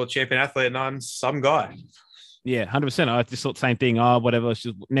Barty's a world champion athlete and I'm some guy. Yeah, 100%. I just thought the same thing. Whatever.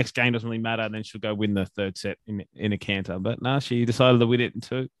 Next game doesn't really matter. And then she'll go win the third set in a canter. But no, she decided to win it in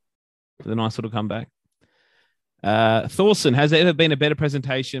 2 with a nice little comeback. Thorson, has there ever been a better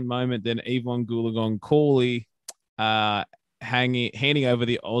presentation moment than Yvonne Goolagong Cawley handing over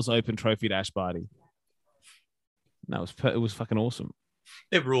the Oz Open trophy to Ash Barty? No, it was fucking awesome.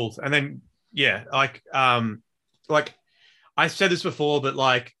 It ruled. And then, yeah, like I said this before, but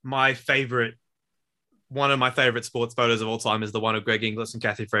like one of my favorite sports photos of all time is the one of Greg Inglis and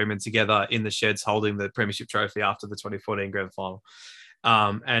Kathy Freeman together in the sheds holding the Premiership trophy after the 2014 grand final.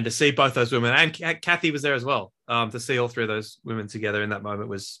 And to see both those women, and Kathy was there as well, to see all three of those women together in that moment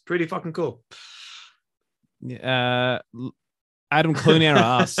was pretty fucking cool. Adam Clunair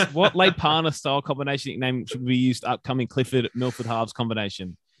asks, what Leigh Parner style combination nickname should be used upcoming Clifford Milford halves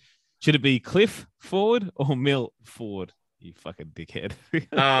combination? Should it be Cliff forward or Mill forward? You fucking dickhead.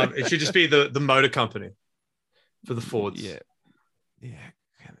 It should just be the motor company for the Fords. Yeah.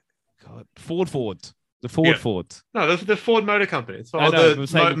 God. Fords. The Fords. No, the Ford Motor Company. It's call it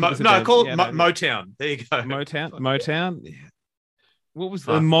Motown. There you go. Motown. Yeah. What was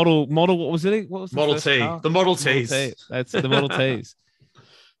the model? What was it? What was the Model T? Car? The Model Ts. That's the Model Ts.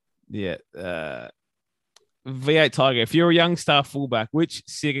 Yeah. V8 Tiger. If you're a young star fullback, which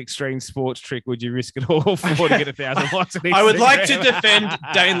sick extreme sports trick would you risk it all for to get 1,000 likes? I would like to defend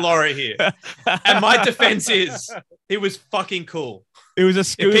Dane Laurie here, and my defense is it was fucking cool. It was a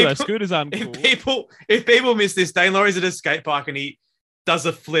scooter. Scooters aren't cool. If people miss this, Dane Laurie's at a skate park and he does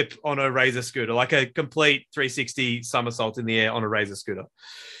a flip on a Razor scooter, like a complete 360 somersault in the air on a Razor scooter.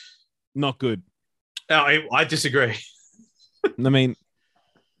 Not good. I disagree. I mean,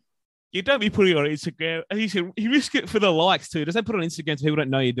 you don't be putting it on Instagram. You risk it for the likes too. Just don't put it on Instagram so people don't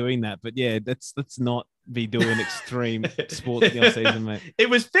know you're doing that. But yeah, let's not be doing extreme sports in the off season, mate. It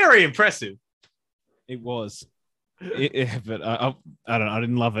was very impressive. It was. But I don't know. I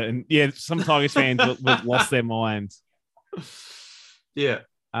didn't love it. And yeah, some Tigers fans lost their minds. Yeah.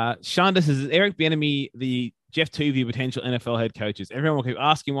 Shanda says, is Eric Bieniemy the Jeff Tuvey potential NFL head coaches? Everyone will keep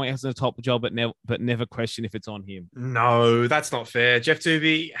asking why he has a top job, but never question if it's on him. No, that's not fair. Jeff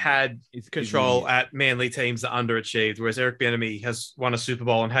Tuvey had control at Manly teams that underachieved, whereas Eric Bieniemy has won a Super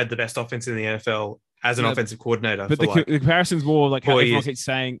Bowl and had the best offense in the NFL as an offensive coordinator. But the comparison's more like how everyone keeps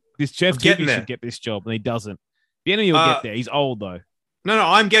saying this Jeff Tuvey should get this job, and he doesn't. Bieniemy will get there. He's old though. No,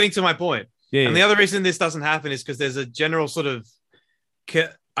 I'm getting to my point. Yeah, and the other reason this doesn't happen is because there's a general sort of,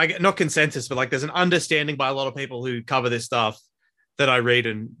 not consensus, but like there's an understanding by a lot of people who cover this stuff that I read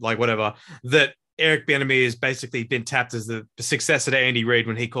and like whatever, that Eric Bieniemy has basically been tapped as the successor to Andy Reid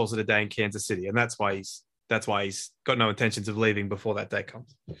when he calls it a day in Kansas City, and that's why he's got no intentions of leaving before that day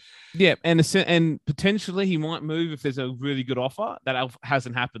comes. Yeah, and potentially he might move if there's a really good offer. That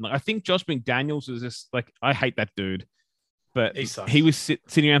hasn't happened. Like I think Josh McDaniels was just like, I hate that dude, but he was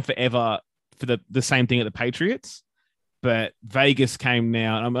sitting around forever for the same thing at the Patriots. But Vegas came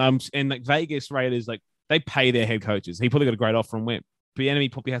now, and like Vegas Raiders, like they pay their head coaches. He probably got a great offer and went. But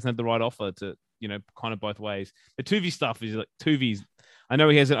Bieniemy probably hasn't had the right offer to, kind of both ways. The Tuvey stuff is like Tuvey's. I know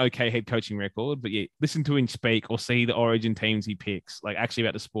he has an okay head coaching record, but yeah, listen to him speak or see the Origin teams he picks, like actually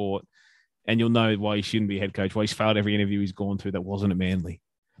about the sport, and you'll know why he shouldn't be a head coach. Why he's failed every interview he's gone through that wasn't at Manly.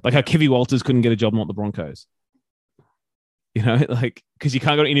 Like how Kivy Walters couldn't get a job, not the Broncos. Like because you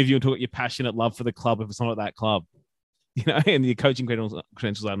can't go to interview and talk about your passionate love for the club if it's not at that club. And your coaching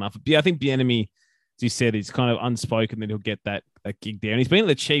credentials are enough. But yeah, I think Bieniemy, as you said, he's kind of unspoken that he'll get that gig there. And he's been at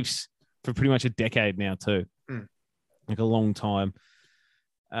the Chiefs for pretty much a decade now too. Like a long time.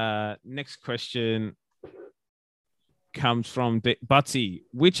 Next question comes from Butsy.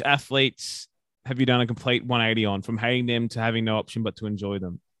 Which athletes have you done a complete 180 on, from hating them to having no option but to enjoy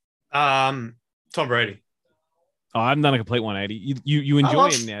them? Tom Brady. Oh, I haven't done a complete 180. You enjoy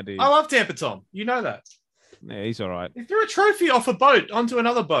him now, do you? I love Tampa Tom. You know that. Yeah, he's all right. He threw a trophy off a boat onto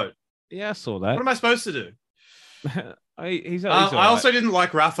another boat. Yeah, I saw that. What am I supposed to do? He's I also didn't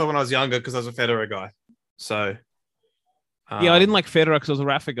like Rafa when I was younger because I was a Federer guy. So... yeah, I didn't like Federer because I was a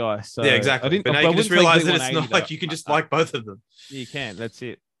Rafa guy. So yeah, exactly. But now you can just realize that it's not like you can just like both of them. You can. That's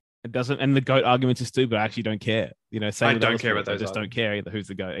it. It doesn't. And the GOAT arguments are stupid. I actually don't care. I don't care about those. I just don't care either. Who's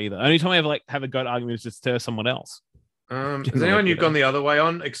the GOAT either? Only time I ever have a GOAT argument is to stir someone else. Is anyone you've gone the other way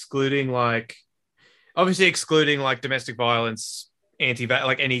on, excluding like domestic violence,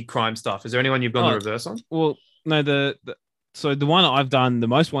 like any crime stuff? Is there anyone you've gone the reverse on? Well, no. So the one I've done the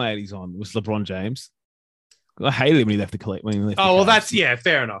most 180s on was LeBron James. I hated him when he left the collect. That's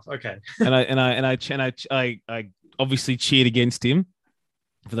fair enough. Okay. and I obviously cheered against him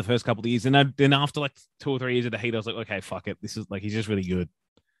for the first couple of years, and then after like 2 or 3 years of the Heat, I was like, okay, fuck it. This is like he's just really good.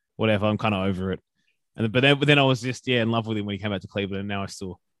 Whatever. I'm kind of over it. But then I was just in love with him when he came out to Cleveland, and now I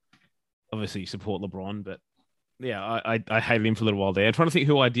still obviously support LeBron. But yeah, I hated him for a little while there. I'm trying to think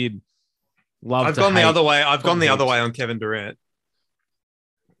who I did love. I've gone the other way. I've gone the other way on Kevin Durant.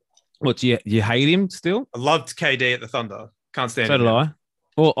 What, you hate him still? I loved KD at the Thunder. Can't stand him. So did I.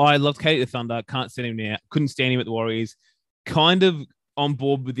 Well, I loved Katie the Thunder. Can't stand him now. Couldn't stand him at the Warriors. Kind of on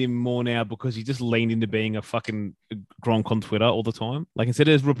board with him more now because he just leaned into being a fucking Gronk on Twitter all the time. Like instead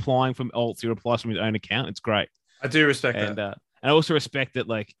of replying from alts, he replies from his own account. It's great. I do respect that. And I also respect that,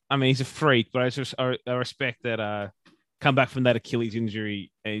 like, I mean, he's a freak, but I respect that come back from that Achilles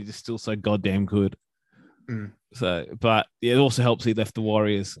injury and he's just still so goddamn good. Mm. So, but yeah, it also helps he left the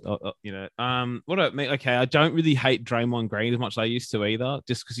Warriors, you know. What about me? Okay, I don't really hate Draymond Green as much as I used to either,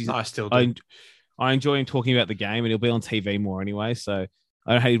 just because I still do. I enjoy him talking about the game, and he'll be on TV more anyway. So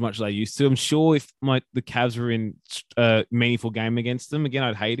I don't hate him as much as I used to. I'm sure if the Cavs were in a meaningful game against them again,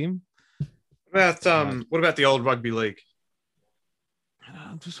 I'd hate him. What about the old rugby league?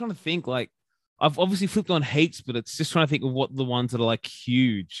 I'm just trying to think. Like, I've obviously flipped on heaps, but it's just trying to think of what the ones that are like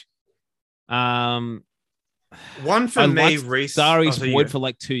huge. One for me, Reese Darius Boyd for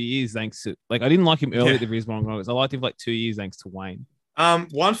like 2 years, thanks to I didn't like him early at the Brisbane Broncos. I liked him for like 2 years thanks to Wayne.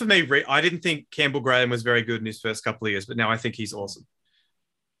 One for me, I didn't think Campbell Graham was very good in his first couple of years, but now I think he's awesome.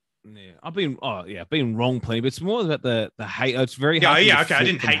 Yeah, I've been wrong plenty, but it's more about the hate. It's very hard. Okay. I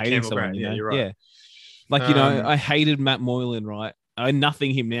didn't hate Campbell Graham. Yeah, you're right. Yeah, like you know, I hated Matt Moylan, right? I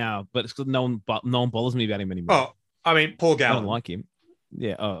nothing him now, but it's because no one bothers me about him anymore. Oh, I mean, Paul Gallen. I don't like him.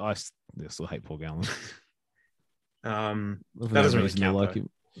 Yeah, I still hate Paul Gallen. That doesn't really count, like him.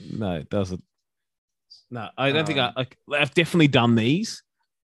 No, it doesn't. No, I don't think I've definitely done these.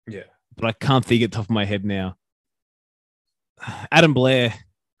 Yeah, but I can't think at the top of my head now. Adam Blair,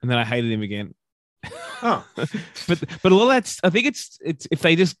 and then I hated him again. Oh, but all that's. I think it's if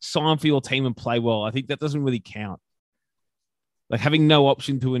they just sign for your team and play well. I think that doesn't really count. Like having no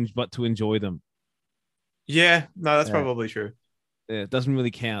option but to enjoy them. Yeah, no, that's probably true. Yeah, it doesn't really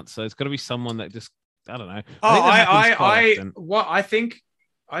count. So it's got to be someone that just I don't know. I think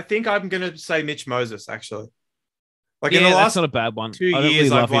I'm gonna say Mitch Moses actually. Like in the last that's not a bad one. 2 years,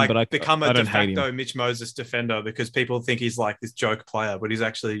 really I've become a de facto Mitch Moses defender because people think he's like this joke player, but he's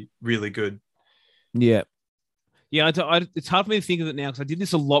actually really good. Yeah. Yeah, it's hard for me to think of it now because I did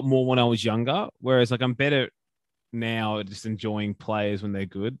this a lot more when I was younger, whereas like I'm better now at just enjoying players when they're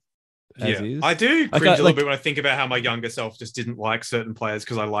good. I do cringe a little bit when I think about how my younger self just didn't like certain players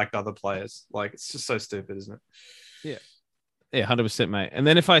because I liked other players. Like it's just so stupid, isn't it? Yeah, 100%, mate. And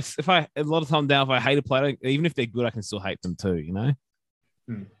then if I a lot of time now, if I hate a player, even if they're good, I can still hate them too, you know?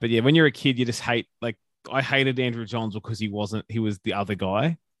 Mm. But yeah, when you're a kid, you just hate, like, I hated Andrew Johns because he was the other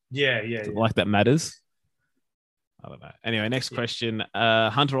guy. Yeah. Like that matters. I don't know. Anyway, next question.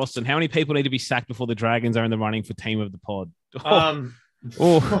 Hunter Austin, how many people need to be sacked before the Dragons are in the running for team of the pod?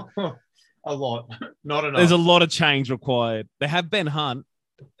 A lot. Not enough. There's a lot of change required. They have Ben Hunt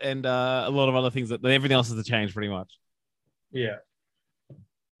and a lot of other things that everything else has to change pretty much. Yeah.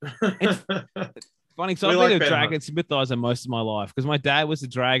 It's funny. So I've been a Dragons sympathizer most of my life because my dad was a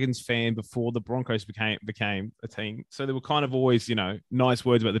Dragons fan before the Broncos became a team. So there were kind of always, you know, nice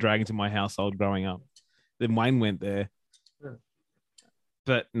words about the Dragons in my household growing up. Then Wayne went there. Yeah.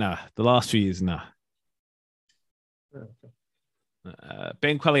 But no, the last few years, no.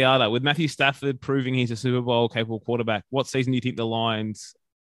 Ben Qualiata, with Matthew Stafford proving he's a Super Bowl capable quarterback, what season do you think the Lions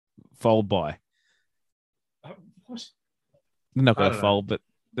fold by? What? They're not going to fold, but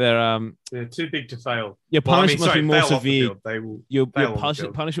they're too big to fail. Your punishment must be more severe. They will. Your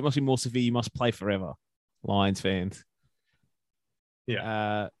punishment must be more severe. You must play forever, Lions fans.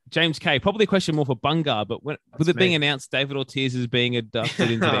 Yeah. James K, probably a question more for Bungar, but with it being announced David Ortiz is being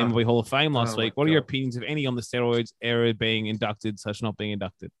inducted into the MLB Hall of Fame last week, what are your opinions, if any, on the steroids era being inducted / not being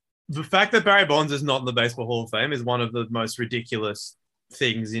inducted? The fact that Barry Bonds is not in the Baseball Hall of Fame is one of the most ridiculous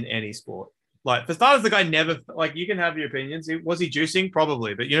things in any sport. Like, for starters, the guy never, like, you can have your opinions. Was he juicing?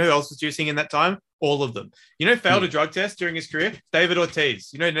 Probably. But you know who else was juicing in that time? All of them. You know who failed a drug test during his career? David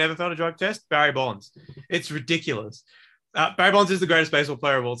Ortiz. You know who never failed a drug test? Barry Bonds. It's ridiculous. Barry Bonds is the greatest baseball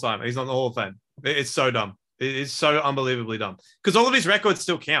player of all time. He's not in the Hall of Fame. It's so dumb. It's so unbelievably dumb. Because all of his records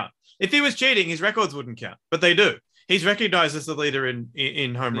still count. If he was cheating, his records wouldn't count. But they do. He's recognized as the leader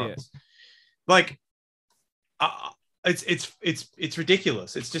in home runs. Like, it's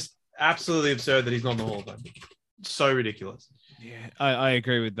ridiculous. It's just absolutely absurd that he's not in the Hall of Fame. So ridiculous. Yeah, I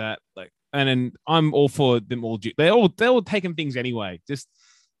agree with that. Like, and then I'm all for them all. They're all taking things anyway. Just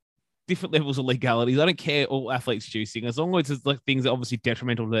different levels of legalities. I don't care. All athletes juicing, as long as it's like things that are obviously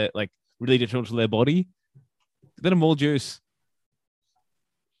detrimental to their, like really detrimental to their body. Let them all juice.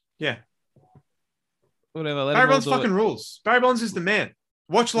 Yeah. Whatever. Barry Bonds fucking rules. Barry Bonds is the man.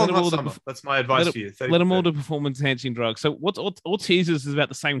 Watch Long Hot Summer. That's my advice for you. Let them all do performance-enhancing drugs. So what's Ortiz's is about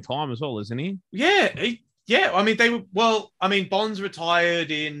the same time as well, isn't he? Yeah. Yeah, I mean they were. Well, I mean Bonds retired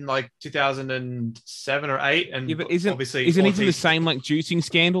in like 2007 or 8, and Yeah, but obviously isn't even the same like juicing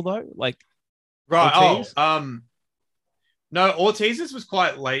scandal though? Like right? Ortiz? No, Ortiz's was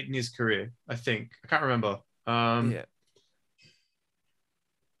quite late in his career. I think I can't remember. Yeah.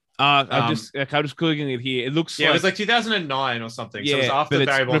 I'm just googling it here. It looks it was like 2009 or something. Yeah, so it was after but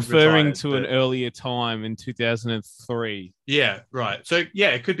Barry it's Bonds referring retired, to an earlier time in 2003. Yeah, right. So yeah,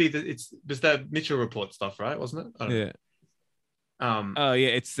 it could be that was that Mitchell report stuff, right? Wasn't it? I don't know. Oh yeah,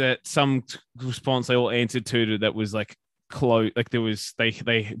 it's that some response they all answered to that was like close. Like there was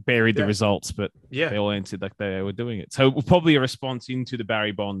they buried the results, but they all answered like they were doing it. So probably a response into the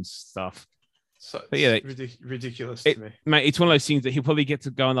Barry Bonds stuff. So but yeah, ridiculous to me, mate. It's one of those things that he'll probably get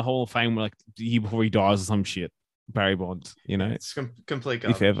to go in the Hall of Fame like the year before he dies or some shit. Barry Bonds, you know, it's complete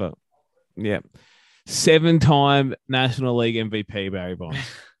garbage. If ever, yeah. 7-time National League MVP Barry Bonds.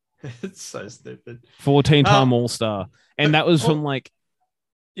 It's so stupid. 14-time All-Star, and that was from like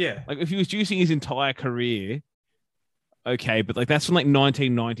if he was juicing his entire career, okay, but like that's from like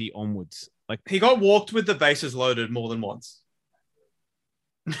 1990 onwards. Like he got walked with the bases loaded more than once.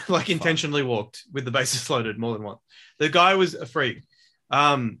 Like intentionally walked with the bases loaded more than once. The guy was a freak.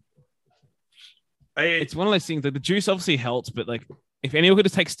 It's one of those things that the juice obviously helps, but like if anyone could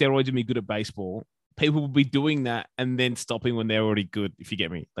just take steroids and be good at baseball, people would be doing that and then stopping when they're already good, if you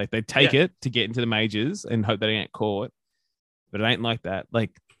get me. Like they take it to get into the majors and hope they don't get caught. But it ain't like that.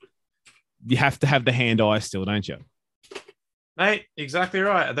 Like you have to have the hand-eye still, don't you? Mate, exactly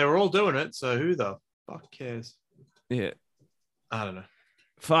right. They were all doing it, so who the fuck cares? Yeah. I don't know.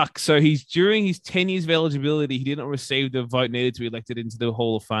 Fuck. So during his 10 years of eligibility, he didn't receive the vote needed to be elected into the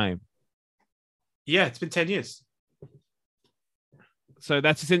Hall of Fame. Yeah, it's been 10 years. So it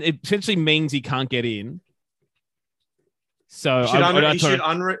essentially means he can't get in. So he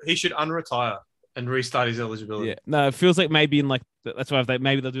should unretire and restart his eligibility. Yeah. No, it feels like maybe in like that's why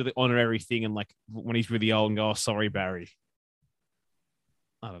maybe they'll do the honorary thing and like when he's really old and go, oh, sorry, Barry.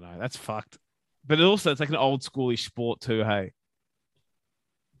 I don't know. That's fucked. But it's like an old schoolish sport too, hey.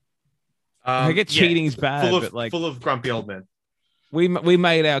 I get cheating's bad, but like full of grumpy old men. We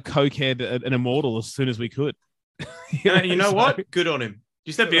made our cokehead an immortal as soon as we could. You know what? Good on him.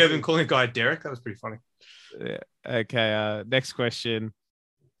 You said video of him calling a guy Derek. That was pretty funny. Yeah. Okay. Next question.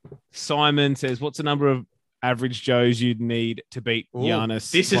 Simon says, "What's the number of average Joes you'd need to beat Giannis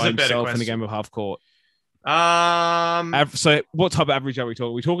this is by a better himself question. in the game of half court?" So what type of average are we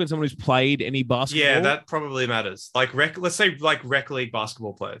talking? Are we talking someone who's played any basketball? Yeah, that probably matters. Like let's say like rec league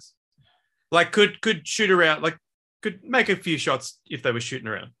basketball players. Like could shoot around, like could make a few shots if they were shooting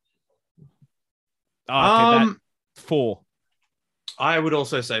around. Oh, okay, 4. I would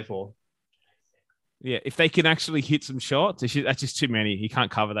also say 4. Yeah, if they can actually hit some shots, that's just too many. He can't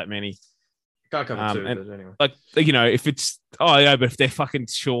cover that many. Can't cover 2, but anyway. Like you know, if it's but if they're fucking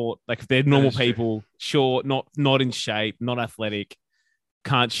short, like if they're normal people, short, not in shape, not athletic,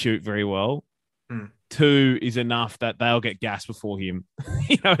 can't shoot very well. 2 is enough that they'll get gas before him.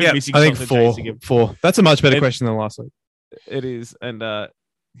 You know, I think 4. That's a much better question than last week. It is, and I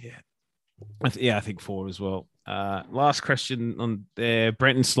think 4 as well. Last question on there,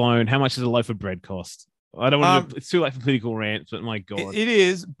 Brenton Sloan. How much does a loaf of bread cost? I don't want to. It's too late for political rants, but my God, it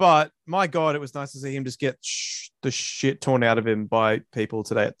is. But my God, it was nice to see him just get the shit torn out of him by people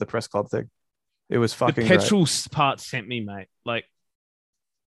today at the press club thing. It was fucking. The petrol part sent me, mate. Like,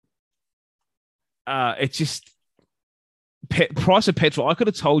 it's just price of petrol. I could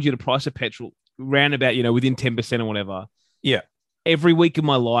have told you the price of petrol round about, within 10% or whatever. Yeah. Every week of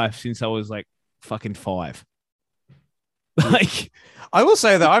my life since I was like fucking 5. Like, I will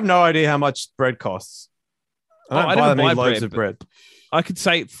say that I have no idea how much bread costs. I don't buy loaves of bread. I could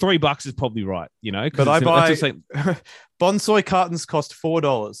say $3 is probably right, But I buy Bonsoy cartons cost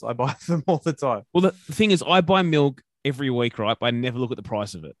 $4. I buy them all the time. Well, the thing is, I buy milk every week, right? But I never look at the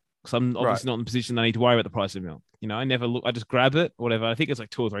price of it because I'm obviously not in the position that I need to worry about the price of milk. I never look. I just grab it, whatever. I think it's like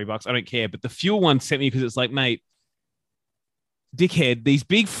 $2 or $3. I don't care. But the fuel one sent me because it's like, mate, dickhead, these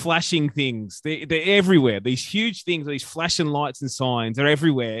big flashing things, they're everywhere. These huge things, these flashing lights and signs, they're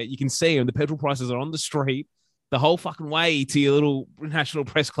everywhere. You can see them. The petrol prices are on the street the whole fucking way to your little national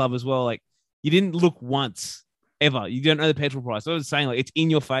press club as well. Like, you didn't look once, ever. You don't know the petrol price. I was saying, like, it's in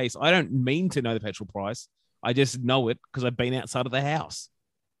your face. I don't mean to know the petrol price. I just know it because I've been outside of the house.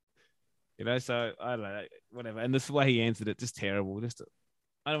 So I don't know, whatever. And this is the way he answered it, just terrible.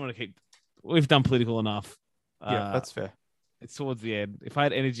 I don't want to keep. We've done political enough. Yeah, that's fair. It's towards the end. If I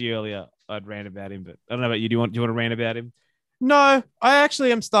had energy earlier, I'd rant about him. But I don't know about you. Do you want to rant about him? No, I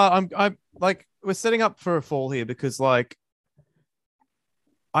actually am. I'm like, we're setting up for a fall here because, like,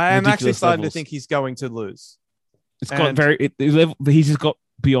 I am actually starting to think he's going to lose. It's got he's just got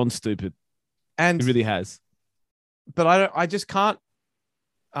beyond stupid. And it really has. But I just can't.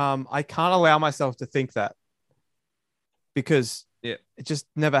 I can't allow myself to think that because it just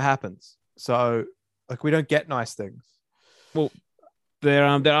never happens. So like we don't get nice things. Well, they're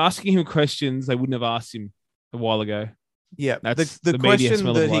asking him questions they wouldn't have asked him a while ago. Yeah, the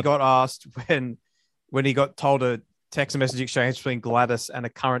question that he got asked when he got told a text message exchange between Gladys and a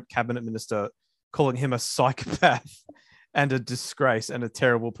current cabinet minister calling him a psychopath and a disgrace and a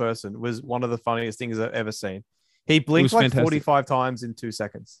terrible person was one of the funniest things I've ever seen. He blinked like 45 times in 2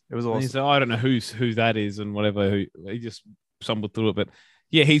 seconds. It was awesome. He said, I don't know who that is and whatever. He just stumbled through it. But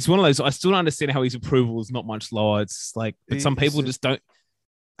yeah, he's one of those. I still don't understand how his approval is not much lower. It's like, but some people just don't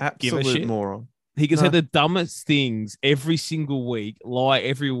give a shit. Moron. He can say the dumbest things every single week, lie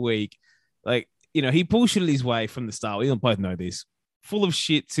every week. Like, he bullshitted his way from the start. We both know this. Full of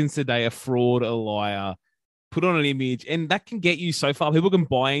shit since the day, a fraud, a liar. Put on an image, and that can get you so far. People can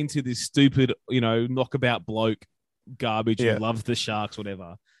buy into this stupid, knockabout bloke garbage who loves the Sharks,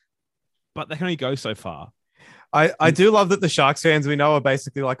 whatever. But they can only go so far. I do love that the Sharks fans we know are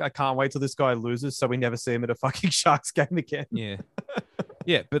basically like, I can't wait till this guy loses so we never see him at a fucking Sharks game again. Yeah.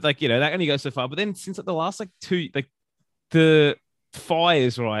 Yeah, but that only goes so far. But then since the last the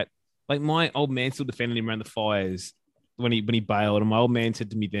fires, right? Like my old man still defended him around the fires when he bailed, and my old man said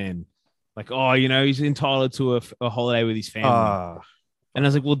to me then, like, oh, he's entitled to a holiday with his family. And I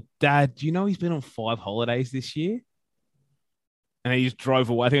was like, well, Dad, do you know he's been on 5 holidays this year? And he just drove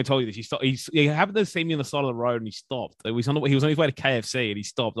away. I think I told you this. He stopped. He happened to see me on the side of the road and he stopped. He was on his way to KFC and he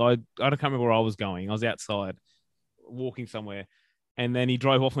stopped. I can't remember where I was going. I was outside walking somewhere. And then he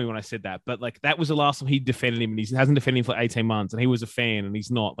drove off me when I said that. But like that was the last time he defended him, and he hasn't defended him for 18 months. And he was a fan, and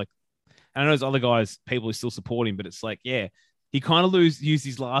he's not. Like, I know there's other guys, people who still support him, but it's like, yeah, he kind of used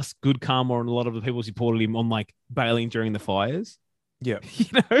his last good karma on a lot of the people who supported him on like bailing during the fires. Yeah,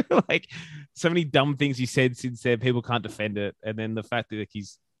 like so many dumb things he said since then. People can't defend it, and then the fact that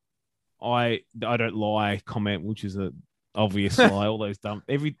like I don't lie comment, which is a obvious lie. All those dumb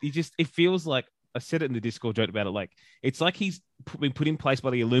it feels like. I said it in the Discord, joked about it. Like, it's like he's been put in place by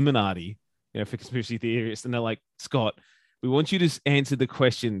the Illuminati, for conspiracy theorists. And they're like, Scott, we want you to answer the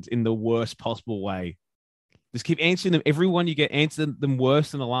questions in the worst possible way. Just keep answering them. Everyone you get, answer them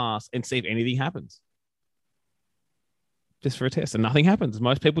worse than the last and see if anything happens. Just for a test. And nothing happens.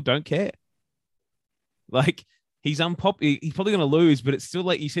 Most people don't care. Like, he's unpopular. He's probably going to lose, but it's still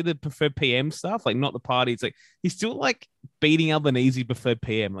like, you see the preferred PM stuff, like not the party. It's like, he's still like beating Albanese preferred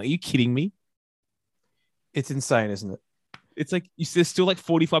PM. Like, are you kidding me? It's insane, isn't it? It's like there's still like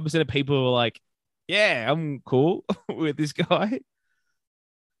 45% of people who are like, yeah, I'm cool with this guy.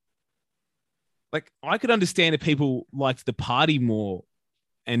 Like, I could understand if people liked the party more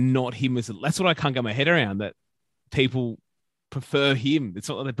and not him that's what I can't get my head around, that people prefer him. It's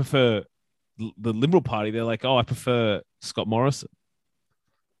not that they prefer the Liberal Party. They're like, oh, I prefer Scott Morrison.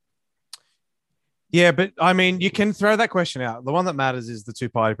 Yeah, but I mean, you can throw that question out. The one that matters is the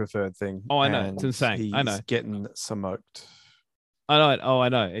 2-party preferred thing. Oh, I know. It's insane. I know. Getting smoked. I know. Oh, I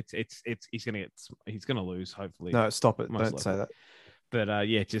know. He's gonna lose. Hopefully. No, stop it. Don't say that. But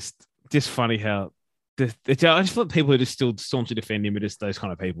yeah, just funny how I just thought people who just still staunchly defend him are just those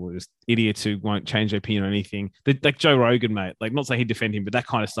kind of people, just idiots who won't change their opinion or anything. Like Joe Rogan, mate. Like, not saying he'd defend him, but that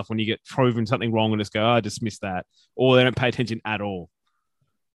kind of stuff when you get proven something wrong and just go, oh, I dismiss that, or they don't pay attention at all.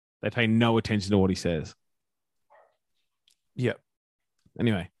 They pay no attention to what he says. Yep.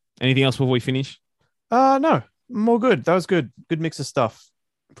 Anyway, anything else before we finish? No, more good. That was good. Good mix of stuff.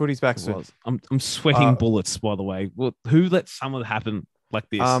 Footy's back soon. I'm sweating bullets, by the way. Well, who let summer happen like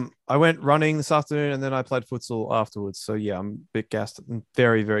this? I went running this afternoon and then I played futsal afterwards. So yeah, I'm a bit gassed and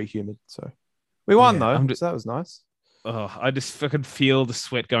very, very humid. So we won though. So that was nice. Oh, I just fucking feel the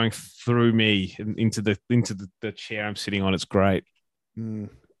sweat going through me into the chair I'm sitting on. It's great. An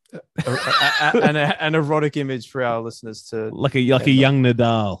erotic image for our listeners to like a young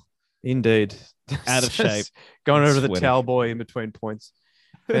Nadal. Indeed. Out of shape. Going over to the towel boy in between points.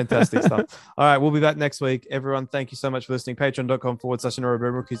 Fantastic stuff. All right, we'll be back next week. Everyone, thank you so much for listening. Patreon.com/NRL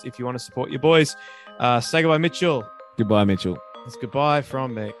Boom Rookies if you want to support your boys. Say goodbye, Mitchell. Goodbye, Mitchell. It's goodbye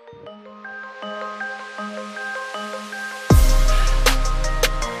from me.